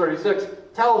verse 36,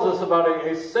 tells us about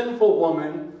a sinful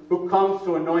woman who comes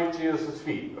to anoint Jesus'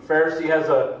 feet. A Pharisee has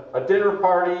a dinner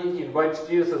party. He invites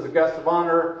Jesus as a guest of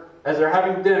honor. As they're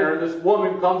having dinner, this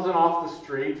woman comes in off the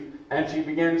street, and she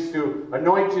begins to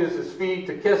anoint Jesus' feet,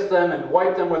 to kiss them and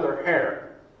wipe them with her hair.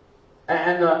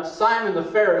 And Simon the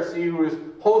Pharisee, who is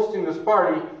hosting this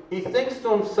party, he thinks to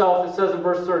himself, it says in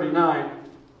verse 39,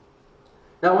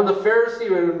 "Now when the Pharisee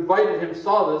who had invited him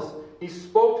saw this, he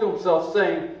spoke to himself,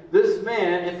 saying, 'This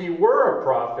man, if he were a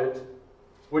prophet,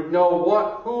 would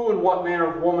know who and what manner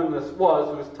of woman this was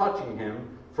who was touching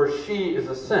him, for she is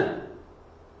a sinner.'"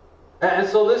 And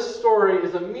so this story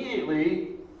is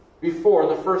immediately before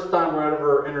the first time we're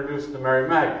ever introduced to Mary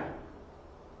Magdalene.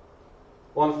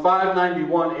 Well, in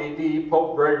 591 AD,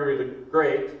 Pope Gregory the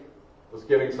Great was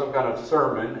giving some kind of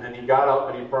sermon, and he got up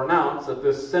and he pronounced that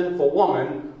this sinful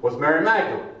woman was Mary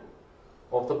Magdalene.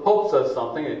 Well, if the Pope says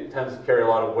something, it tends to carry a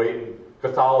lot of weight in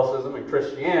Catholicism and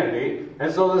Christianity.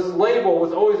 And so this label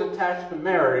was always attached to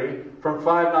Mary from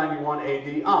 591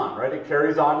 AD on, right? It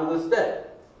carries on to this day.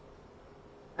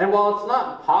 And while it's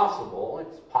not possible,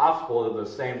 it's possible that the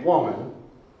same woman,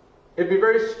 it'd be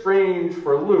very strange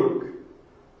for Luke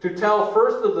to tell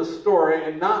first of the story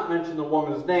and not mention the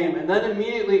woman's name, and then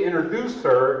immediately introduce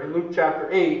her in Luke chapter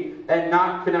 8 and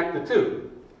not connect the two.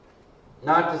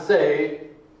 Not to say,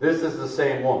 this is the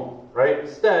same woman, right?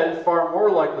 Instead, far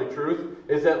more likely truth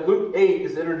is that Luke 8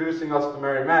 is introducing us to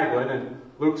Mary Magdalene, and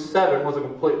Luke 7 was a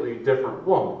completely different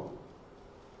woman.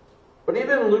 But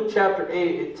even in Luke chapter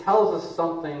 8, it tells us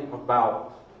something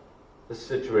about the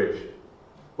situation.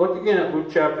 Look again at Luke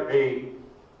chapter 8.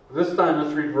 This time,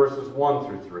 let's read verses 1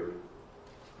 through 3.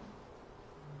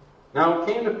 "Now it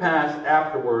came to pass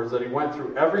afterwards that he went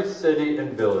through every city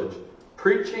and village,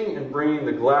 preaching and bringing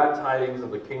the glad tidings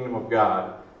of the kingdom of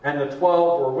God, and the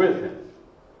 12 were with him.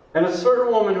 And a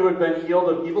certain woman who had been healed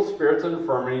of evil spirits and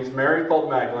infirmities, Mary called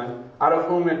Magdalene, out of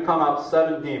whom had come out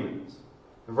 7 demons."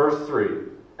 In verse 3,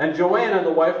 "And Joanna,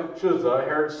 the wife of Chuza,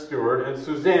 Herod's steward, and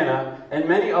Susanna, and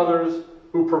many others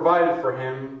who provided for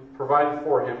him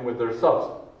with their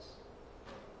substance."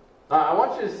 Now, I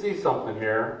want you to see something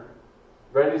here.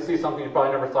 Ready to see something you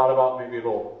probably never thought about? Maybe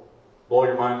it'll blow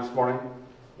your mind this morning.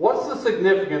 What's the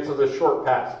significance of this short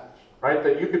passage? Right?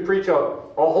 That you could preach a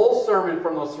whole sermon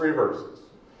from those 3 verses.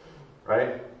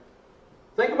 Right?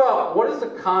 Think about what is the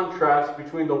contrast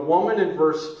between the woman in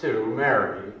verse 2,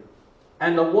 Mary,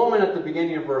 and the woman at the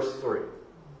beginning of verse 3.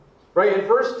 Right? In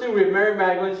verse 2, we have Mary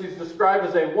Magdalene. She's described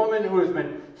as a woman who has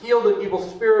been healed of evil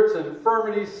spirits and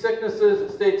infirmities, sicknesses.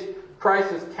 It states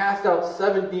Christ has cast out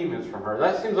 7 demons from her.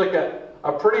 That seems like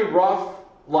a pretty rough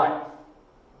life.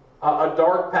 A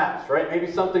dark past, right?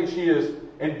 Maybe something she is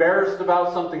embarrassed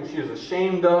about, something she is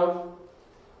ashamed of.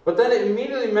 But then it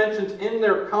immediately mentions in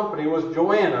their company was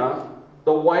Joanna,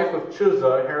 the wife of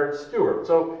Chuza, Herod's steward.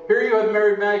 So here you have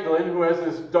Mary Magdalene, who has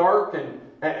this dark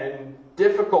and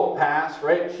difficult past,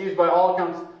 right? She's by all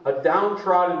accounts a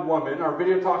downtrodden woman. Our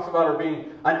video talks about her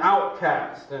being an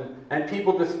outcast and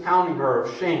people discounting her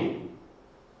of shame.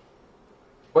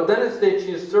 But then it states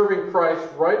she is serving Christ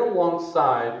right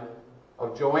alongside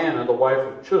of Joanna, the wife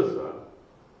of Chuza.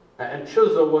 And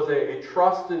Chuza was a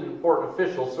trusted and important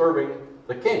official serving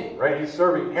the king, right? He's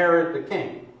serving Herod the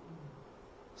king.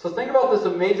 So think about this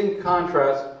amazing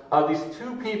contrast of these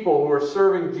 2 people who are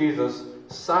serving Jesus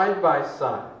side by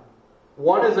side.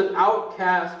 One is an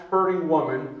outcast, hurting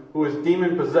woman who is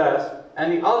demon-possessed,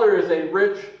 and the other is a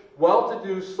rich,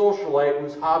 well-to-do socialite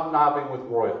who's hobnobbing with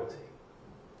royalty.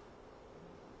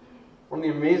 One of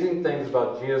the amazing things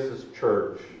about Jesus'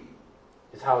 church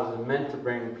is how it is meant to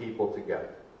bring people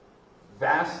together.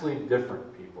 Vastly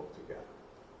different people together.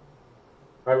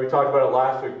 Right? We talked about it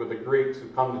last week with the Greeks who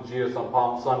come to Jesus on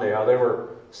Palm Sunday, how they were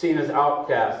seen as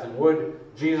outcasts, and would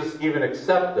Jesus even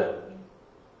accept them?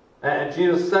 And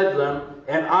Jesus said to them,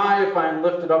 "And I, if I am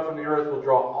lifted up from the earth, will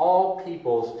draw all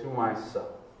peoples to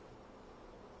myself."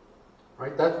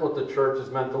 Right? That's what the church is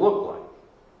meant to look like.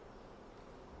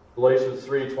 Galatians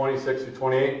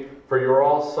 3:26-28, "For you are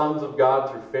all sons of God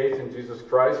through faith in Jesus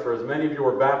Christ. For as many of you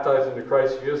were baptized into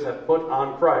Christ Jesus have put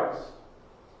on Christ."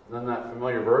 And then that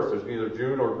familiar verse, "There's neither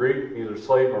Jew nor Greek, neither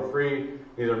slave nor free,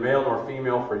 neither male nor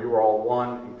female, for you are all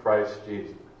one in Christ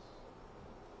Jesus."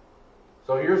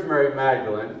 So here's Mary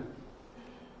Magdalene.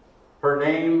 Her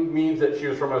name means that she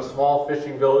was from a small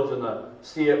fishing village in the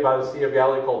sea, by the Sea of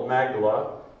Galilee called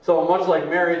Magdala. So much like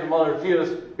Mary, the mother of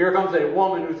Jesus, here comes a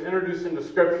woman who's introduced into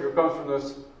Scripture, who comes from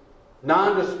this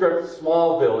nondescript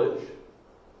small village.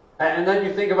 And then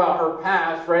you think about her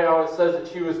past, right? How it says that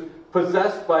she was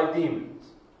possessed by demons.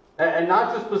 And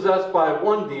not just possessed by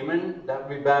one demon, that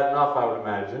would be bad enough, I would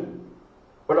imagine.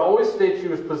 But it always states she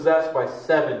was possessed by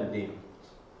 7 demons.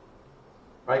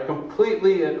 Right?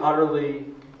 Completely and utterly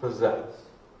possessed.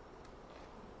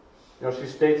 You know, she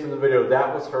states in the video,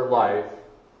 that was her life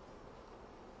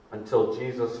until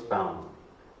Jesus found me.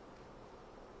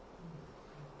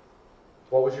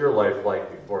 What was your life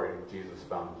like before Jesus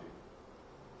found you?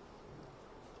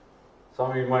 Some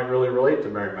of you might really relate to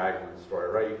Mary Magdalene's story,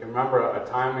 right? You can remember a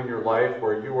time in your life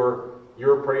where you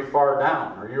were pretty far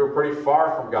down, or you were pretty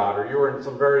far from God, or you were in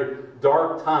some very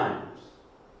dark times.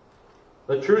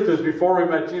 The truth is, before we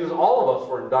met Jesus, all of us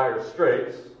were in dire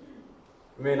straits.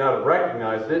 You may not have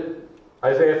recognized it.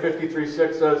 Isaiah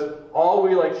 53:6 says, "All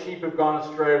we like sheep have gone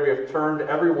astray, we have turned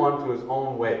everyone to his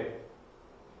own way."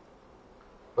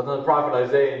 But then the prophet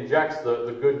Isaiah injects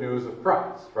the good news of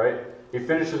Christ, right? He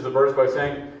finishes the verse by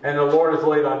saying, "And the Lord has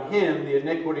laid on him the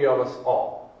iniquity of us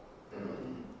all."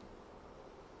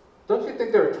 Don't you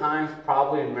think there are times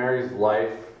probably in Mary's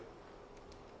life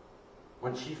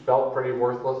when she felt pretty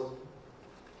worthless?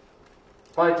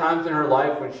 Probably times in her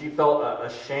life when she felt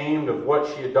ashamed of what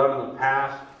she had done in the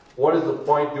past. What is the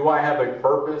point? Do I have a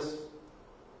purpose?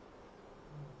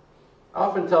 I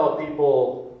often tell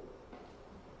people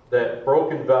that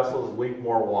broken vessels leak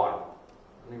more water.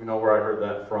 I don't even know where I heard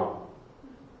that from.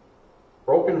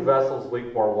 Broken vessels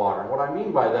leak more water. And what I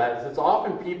mean by that is it's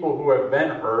often people who have been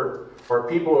hurt or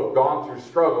people who have gone through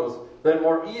struggles that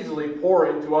more easily pour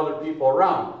into other people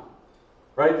around them.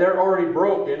 Right? They're already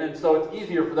broken, and so it's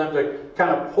easier for them to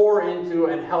kind of pour into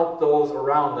and help those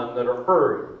around them that are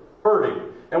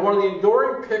hurting. And one of the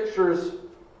enduring pictures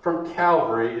from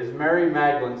Calvary is Mary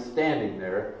Magdalene standing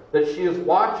there, that she is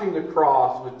watching the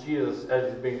cross with Jesus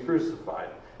as he's being crucified.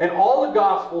 And all the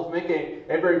Gospels make a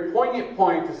very poignant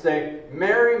point to say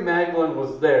Mary Magdalene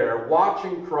was there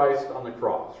watching Christ on the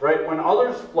cross. Right? When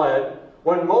others fled,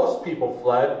 when most people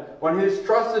fled, when his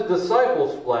trusted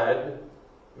disciples fled,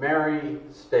 Mary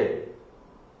stayed.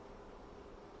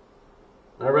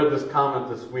 And I read this comment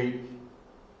this week.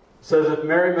 It says, if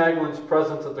Mary Magdalene's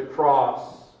presence at the cross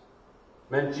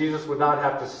meant Jesus would not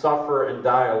have to suffer and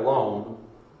die alone,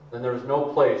 then there was no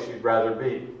place she'd rather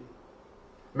be.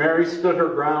 Mary stood her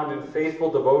ground in faithful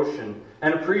devotion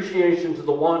and appreciation to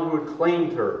the one who had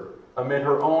claimed her amid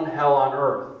her own hell on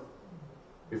earth,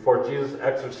 before Jesus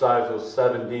exorcised those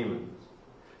 7 demons.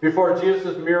 Before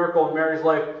Jesus' miracle in Mary's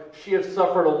life, she had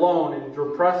suffered alone in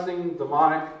depressing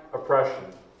demonic oppression.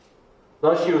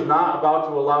 Thus, she was not about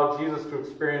to allow Jesus to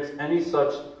experience any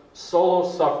such solo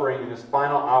suffering in his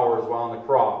final hours while on the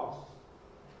cross.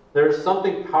 There is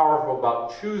something powerful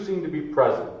about choosing to be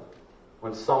present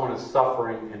when someone is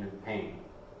suffering and in pain.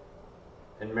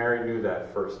 And Mary knew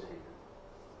that firsthand.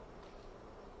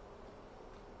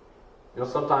 You know,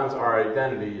 sometimes our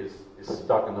identity is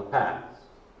stuck in the past.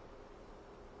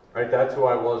 Right? That's who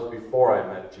I was before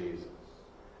I met Jesus.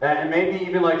 And maybe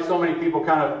even like so many people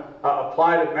kind of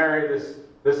apply to Mary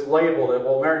this label that,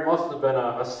 well, Mary must have been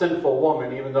a sinful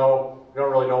woman, even though you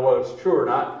don't really know whether it's true or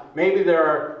not. Maybe there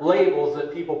are labels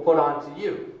that people put onto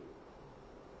you.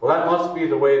 Well, that must be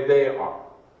the way they are.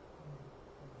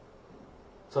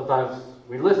 Sometimes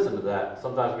we listen to that.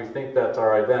 Sometimes we think that's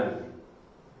our identity.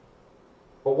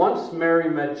 But once Mary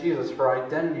met Jesus, her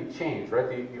identity changed,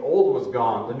 right? The old was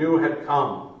gone. The new had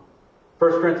come.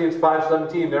 1 Corinthians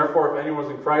 5:17, therefore, if anyone is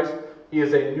in Christ, he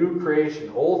is a new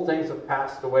creation. Old things have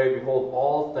passed away. Behold,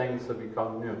 all things have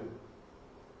become new.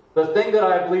 The thing that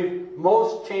I believe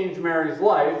most changed Mary's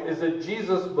life is that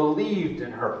Jesus believed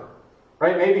in her.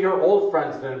 Right? Maybe her old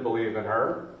friends didn't believe in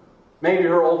her. Maybe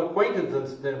her old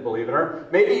acquaintances didn't believe in her.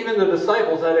 Maybe even the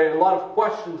disciples had a lot of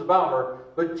questions about her.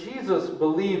 But Jesus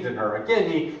believed in her. Again,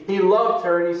 he loved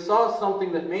her and he saw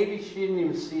something that maybe she didn't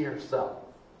even see herself.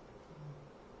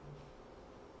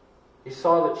 He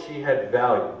saw that she had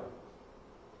value.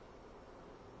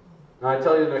 Now I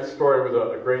tell you the next story with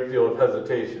a great deal of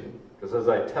hesitation, because as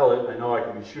I tell it, I know I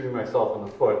can be shooting myself in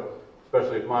the foot,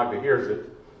 especially if Magda hears it,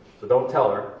 so don't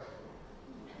tell her.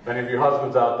 If any of you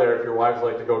husbands out there, if your wives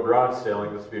like to go garage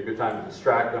sailing, this would be a good time to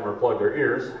distract them or plug their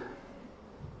ears.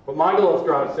 But Magda loves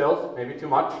garage sales, maybe too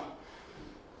much.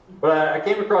 But I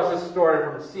came across this story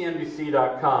from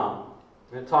CNBC.com.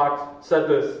 And it said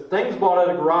this: things bought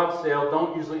at a garage sale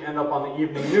don't usually end up on the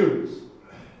evening news.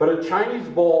 But a Chinese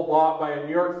bowl bought by a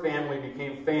New York family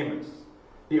became famous.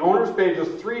 The owner's paid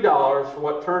just $3 for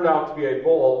what turned out to be a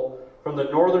bowl from the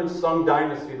Northern Sung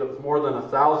dynasty that was more than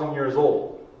 1,000 years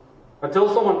old. Until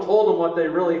someone told them what they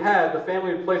really had, the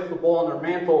family had placed the bowl on their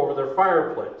mantle over their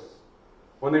fireplace.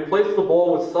 When they placed the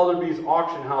bowl with Sotheby's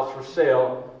auction house for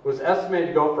sale, it was estimated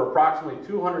to go for approximately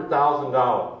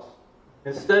 $200,000.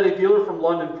 Instead, a dealer from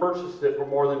London purchased it for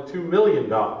more than $2 million.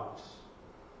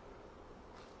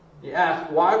 You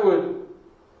ask, why would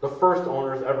the first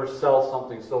owners ever sell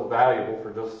something so valuable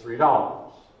for just $3?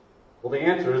 Well, the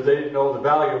answer is they didn't know the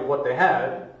value of what they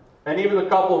had. And even the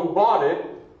couple who bought it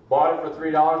for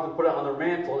 $3 and put it on their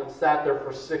mantle and sat there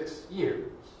for 6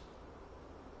 years.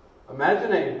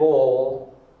 Imagine a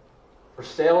bowl for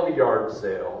sale at a yard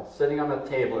sale, sitting on a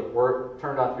table that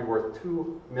turned out to be worth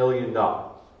 $2 million.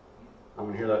 I'm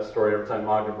going to hear that story every time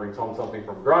Magda brings home something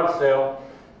from a garage sale.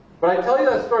 But I tell you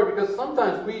that story because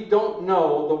sometimes we don't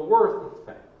know the worth of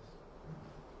things.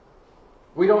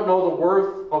 We don't know the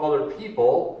worth of other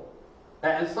people,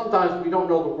 and sometimes we don't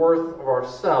know the worth of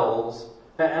ourselves,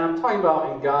 and I'm talking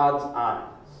about in God's eyes.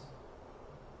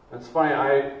 It's funny,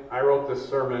 I wrote this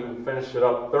sermon and finished it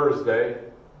up Thursday,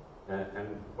 and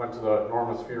went to the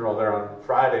Norma's funeral there on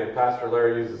Friday, and Pastor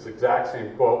Larry used this exact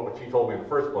same quote, which he told me in the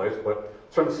first place, but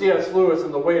it's from C.S. Lewis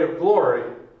in The Weight of Glory.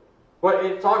 But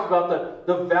it talks about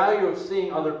the value of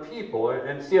seeing other people.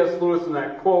 And C.S. Lewis in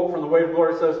that quote from The Weight of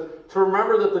Glory says, to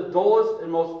remember that the dullest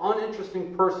and most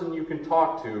uninteresting person you can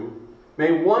talk to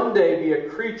may one day be a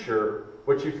creature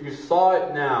which if you saw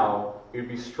it now, you'd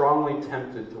be strongly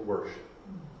tempted to worship.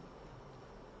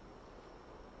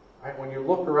 Right? When you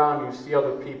look around, you see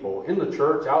other people in the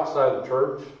church, outside the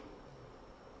church,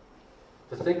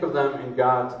 to think of them in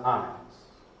God's eyes.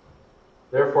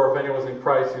 Therefore, if anyone is in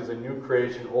Christ, he is a new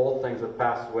creation. Old things have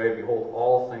passed away. Behold,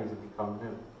 all things have become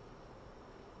new.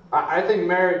 I think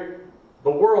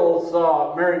the world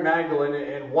saw Mary Magdalene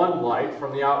in one light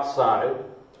from the outside.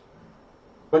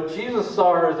 But Jesus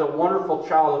saw her as a wonderful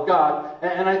child of God.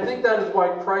 And I think that is why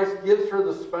Christ gives her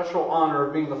the special honor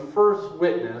of being the first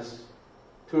witness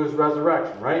to his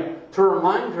resurrection, right? To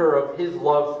remind her of his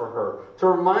love for her. To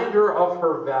remind her of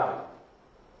her value.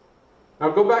 Now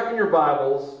go back in your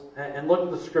Bibles and look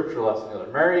at the scripture lesson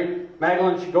together. Mary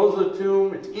Magdalene, she goes to the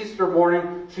tomb. It's Easter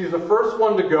morning. She's the first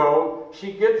one to go.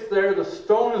 She gets there. The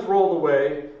stone is rolled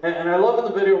away. And I love in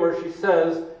the video where she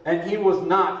says, and he was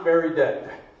not very dead.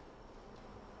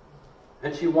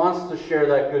 And she wants to share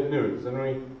that good news.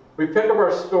 And we pick up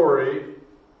our story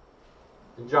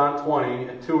in John 20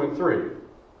 and 2 and 3.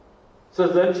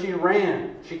 says, then she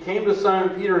ran. She came to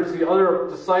Simon Peter and to the other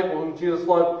disciple whom Jesus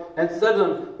loved, and said to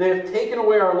them, they have taken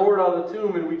away our Lord out of the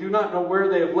tomb, and we do not know where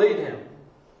they have laid him.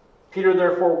 Peter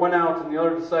therefore went out and the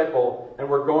other disciple, and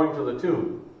were going to the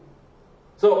tomb.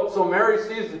 So Mary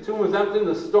sees the tomb is empty,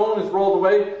 the stone is rolled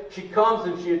away. She comes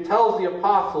and she tells the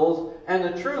apostles, and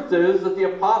the truth is that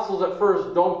the apostles at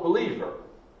first don't believe her.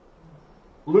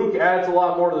 Luke adds a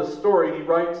lot more to the story. He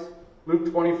writes, Luke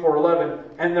 24:11,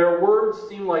 and their words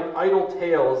seemed like idle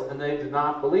tales, and they did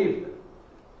not believe them.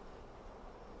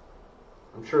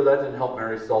 I'm sure that didn't help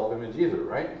Mary's self-image either,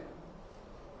 right?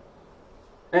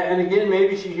 And again,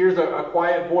 maybe she hears a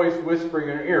quiet voice whispering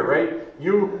in her ear, right?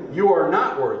 You are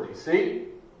not worthy, see?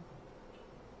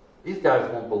 These guys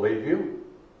won't believe you.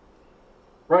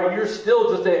 Right? You're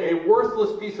still just a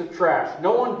worthless piece of trash.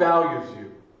 No one values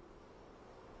you.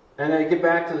 And they get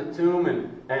back to the tomb,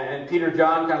 and Peter and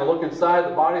John kind of look inside.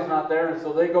 The body's not there, and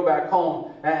so they go back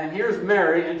home. And here's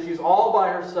Mary, and she's all by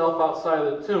herself outside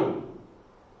of the tomb.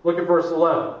 Look at verse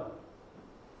 11.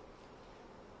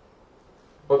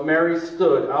 But Mary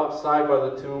stood outside by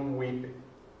the tomb weeping.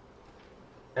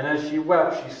 And as she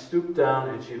wept, she stooped down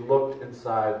and she looked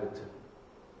inside the tomb.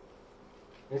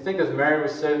 You think as Mary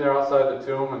was sitting there outside the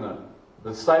tomb, and the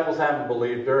disciples hadn't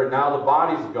believed her, and now the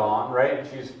body's gone, right?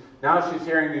 And now she's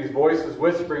hearing these voices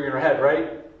whispering in her head,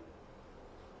 right?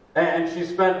 And she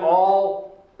spent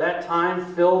all that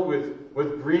time filled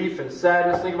with grief and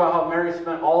sadness. Think about how Mary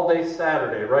spent all day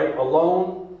Saturday, right?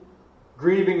 Alone,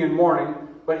 grieving and mourning.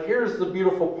 But here's the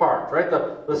beautiful part, right?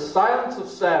 The silence of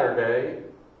Saturday,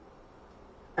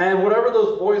 and whatever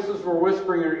those voices were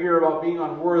whispering in her ear about being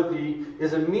unworthy,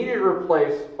 is immediately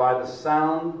replaced by the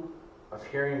sound of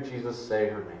hearing Jesus say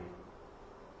her name.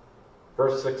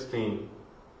 Verse 16.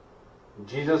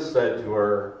 Jesus said to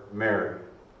her, Mary.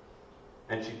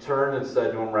 And she turned and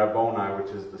said to him, Rabboni,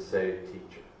 which is to say,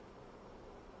 teacher.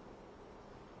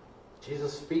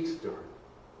 Jesus speaks to her,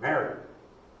 Mary.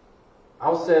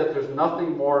 I'll say that there's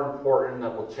nothing more important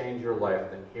that will change your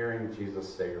life than hearing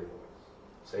Jesus say your voice,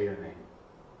 say your name.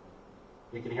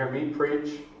 You can hear me preach.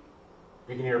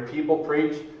 You can hear people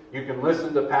preach. You can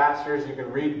listen to pastors. You can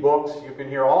read books. You can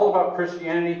hear all about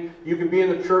Christianity. You can be in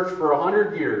the church for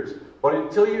 100 years. But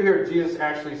until you hear Jesus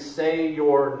actually say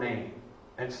your name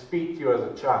and speak to you as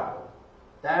a child,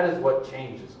 that is what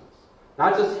changes us.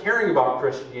 Not just hearing about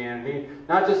Christianity,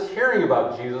 not just hearing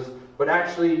about Jesus, but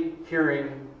actually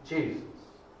hearing Jesus.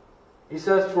 He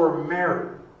says to her,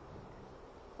 Mary.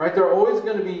 Right? There are always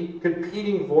going to be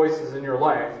competing voices in your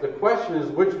life. The question is,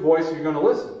 which voice are you going to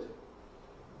listen to?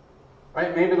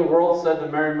 Right? Maybe the world said to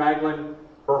Mary Magdalene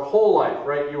her whole life,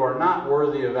 right? You are not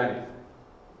worthy of anything.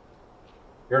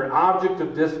 You're an object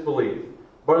of disbelief.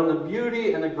 But in the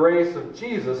beauty and the grace of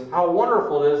Jesus, how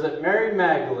wonderful it is that Mary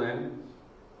Magdalene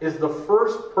is the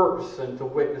first person to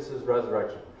witness his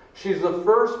resurrection. She's the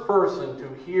first person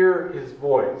to hear his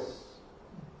voice.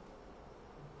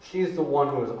 She's the one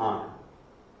who is honored.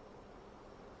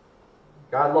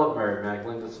 God loved Mary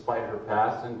Magdalene despite her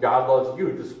past, and God loves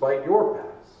you despite your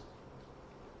past.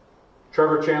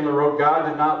 Trevor Chandler wrote, God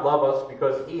did not love us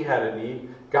because he had a need.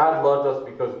 God loved us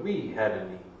because we had a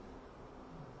need.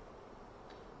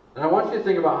 And I want you to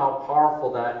think about how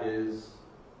powerful that is,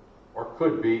 or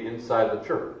could be, inside the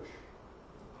church.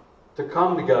 To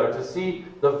come together, to see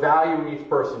the value in each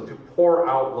person, to pour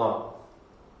out love.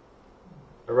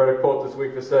 I read a quote this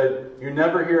week that said, you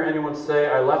never hear anyone say,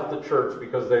 I left the church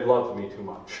because they loved me too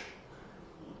much.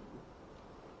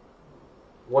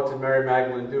 What did Mary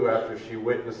Magdalene do after she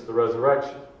witnessed the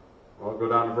resurrection? Well, go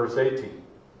down to verse 18.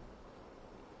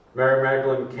 Mary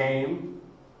Magdalene came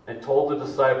and told the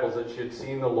disciples that she had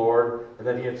seen the Lord and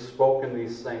that he had spoken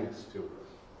these things to her.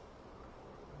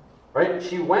 Right?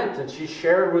 She went and she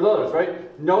shared with others,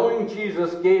 right? Knowing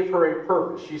Jesus gave her a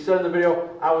purpose. She said in the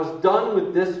video, I was done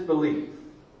with disbelief.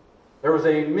 There was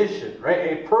a mission, right?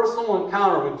 A personal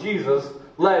encounter with Jesus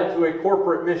led to a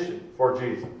corporate mission for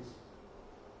Jesus.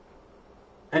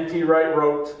 N.T. Wright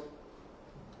wrote,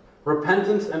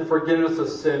 repentance and forgiveness of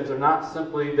sins are not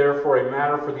simply, therefore, a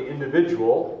matter for the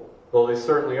individual, though they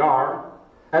certainly are.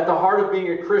 At the heart of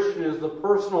being a Christian is the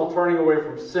personal turning away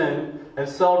from sin and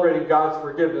celebrating God's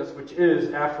forgiveness, which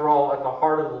is, after all, at the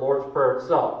heart of the Lord's Prayer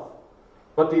itself.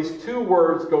 But these two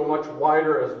words go much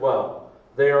wider as well.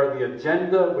 They are the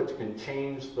agenda which can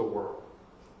change the world.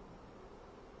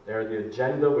 They are the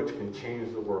agenda which can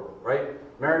change the world, right?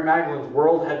 Mary Magdalene's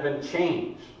world had been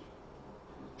changed.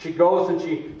 She goes and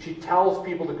she tells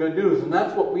people the good news, and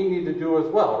that's what we need to do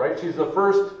as well, right? She's the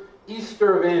first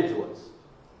Easter evangelist.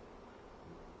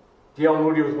 D.L.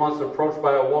 Moody was once approached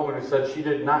by a woman who said she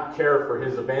did not care for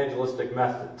his evangelistic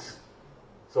methods.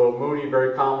 So Moody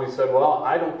very calmly said, well,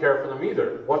 I don't care for them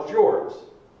either. What's yours?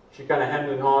 She kind of hemmed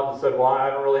and hawed and said, well, I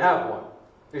don't really have one.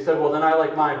 He said, well, then I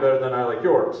like mine better than I like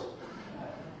yours.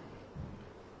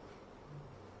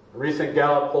 A recent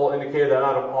Gallup poll indicated that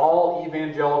out of all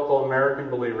evangelical American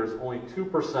believers, only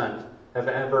 2% have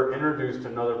ever introduced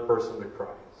another person to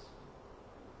Christ.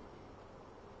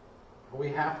 We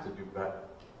have to do better.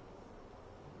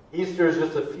 Easter is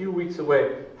just a few weeks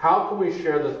away. How can we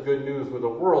share this good news with a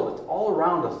world that's all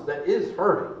around us that is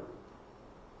hurting?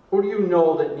 Who do you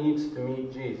know that needs to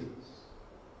meet Jesus?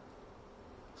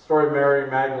 The story of Mary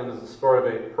Magdalene is the story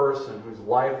of a person whose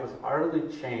life was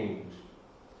utterly changed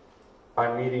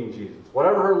by meeting Jesus.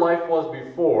 Whatever her life was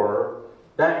before,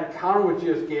 that encounter with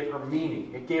Jesus gave her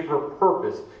meaning. It gave her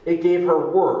purpose. It gave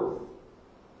her worth.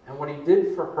 And what he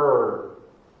did for her,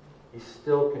 he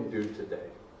still can do today.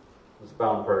 Let's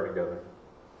bow in prayer together.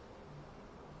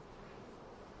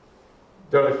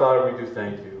 Heavenly Father, we do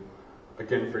thank you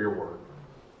again for your word.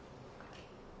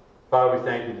 Father, we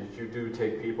thank you that you do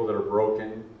take people that are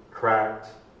broken, cracked,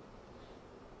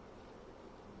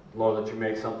 Lord, that you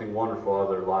make something wonderful out of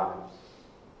their lives.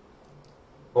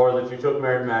 Lord, that you took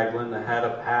Mary Magdalene that had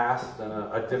a past and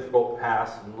a difficult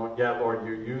past, and Lord, yet, Lord,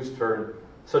 you used her in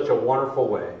such a wonderful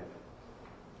way.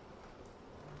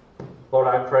 Lord,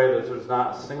 I pray that there's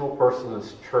not a single person in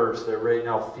this church that right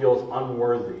now feels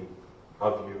unworthy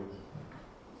of you.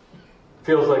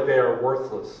 Feels like they are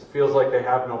worthless. Feels like they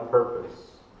have no purpose.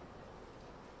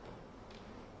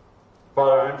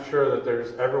 Father, I'm sure that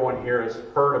there's everyone here has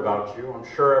heard about you. I'm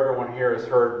sure everyone here has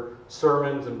heard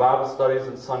sermons and Bible studies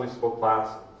and Sunday school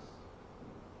classes.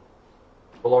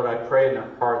 But Lord, I pray in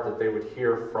their heart that they would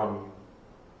hear from you.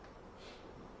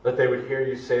 That they would hear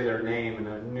you say their name in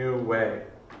a new way.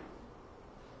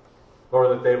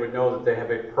 Lord, that they would know that they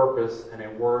have a purpose and a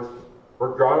worth,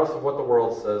 regardless of what the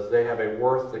world says, they have a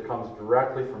worth that comes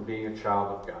directly from being a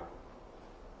child of God.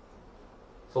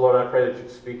 So Lord, I pray that you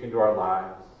speak into our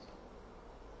lives.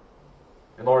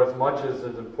 And Lord, as much as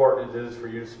it's important it is for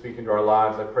you to speak into our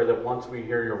lives, I pray that once we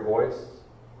hear your voice,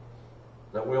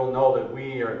 that we'll know that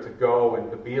we are to go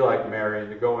and to be like Mary and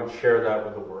to go and share that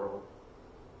with the world.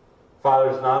 Father,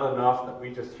 it's not enough that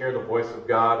we just hear the voice of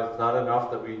God. It's not enough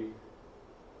that we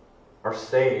are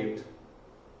saved,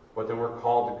 but then we're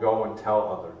called to go and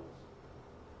tell others.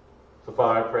 So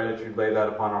Father, I pray that you lay that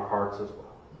upon our hearts as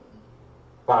well.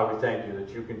 Father, we thank you that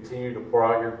you continue to pour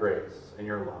out your grace and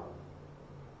your love.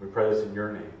 We pray this in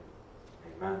your name.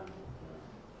 Amen.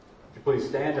 Would you please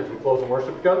stand as we close in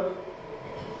worship together?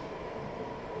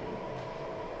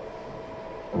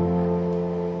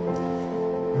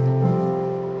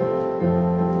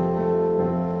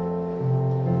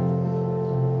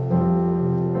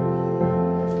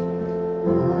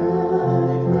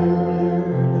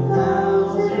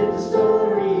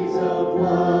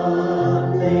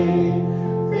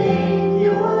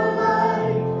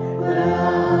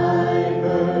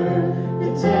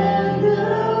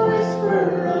 Tender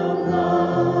whisper of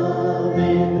love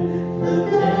in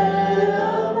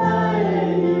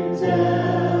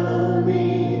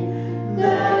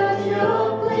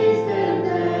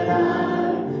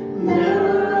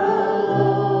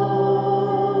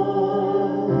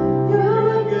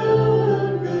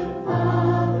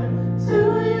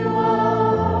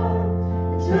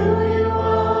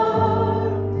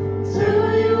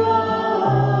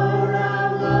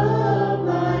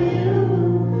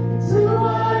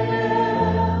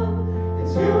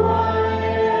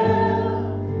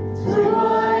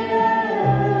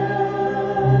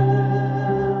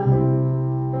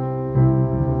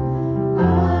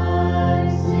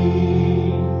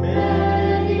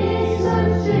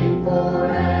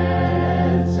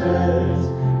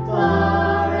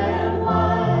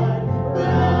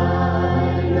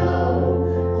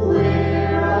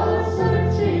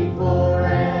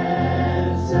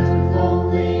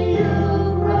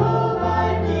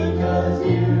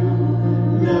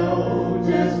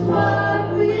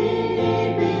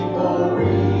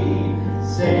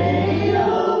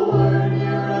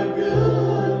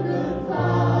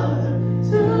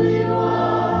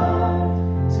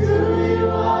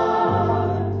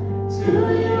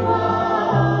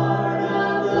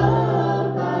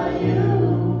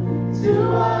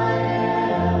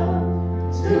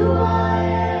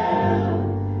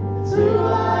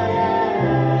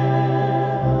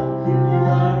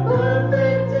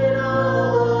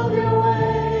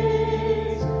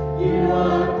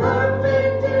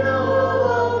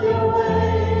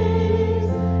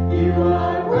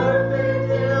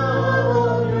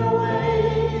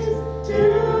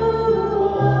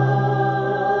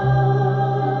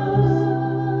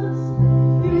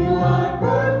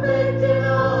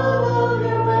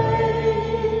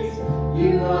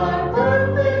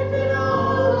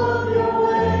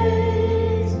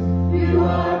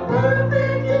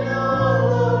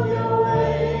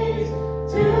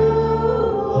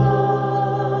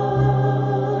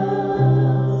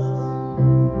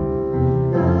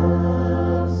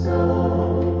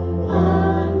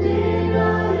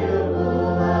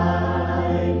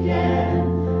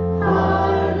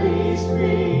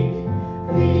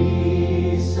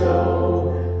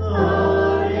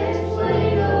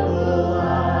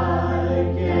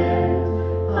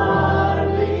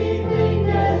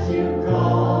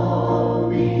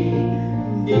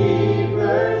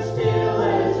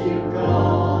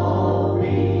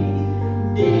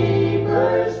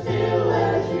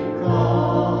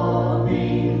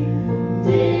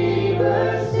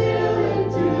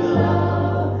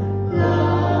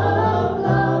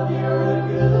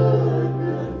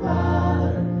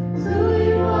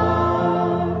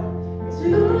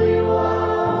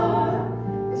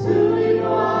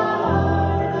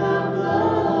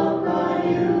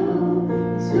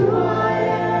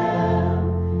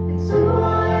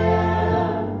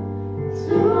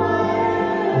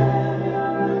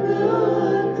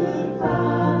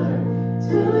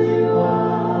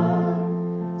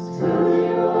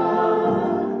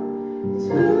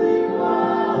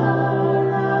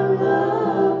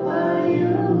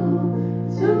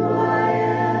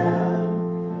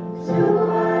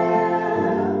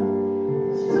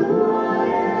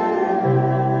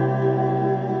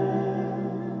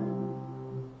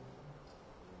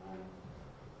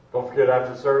forget,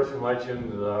 after the service, we invite you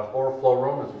into the overflow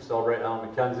room as we celebrate Alan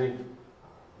McKenzie.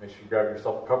 Make sure you grab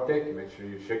yourself a cupcake, and make sure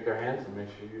you shake their hands, and make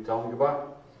sure you tell them goodbye.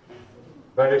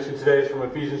 Benediction today is from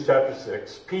Ephesians chapter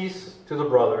 6. Peace to the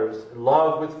brothers, and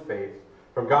love with faith,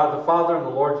 from God the Father and the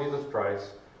Lord Jesus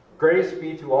Christ. Grace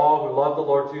be to all who love the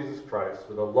Lord Jesus Christ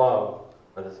with a love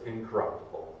that is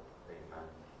incorruptible.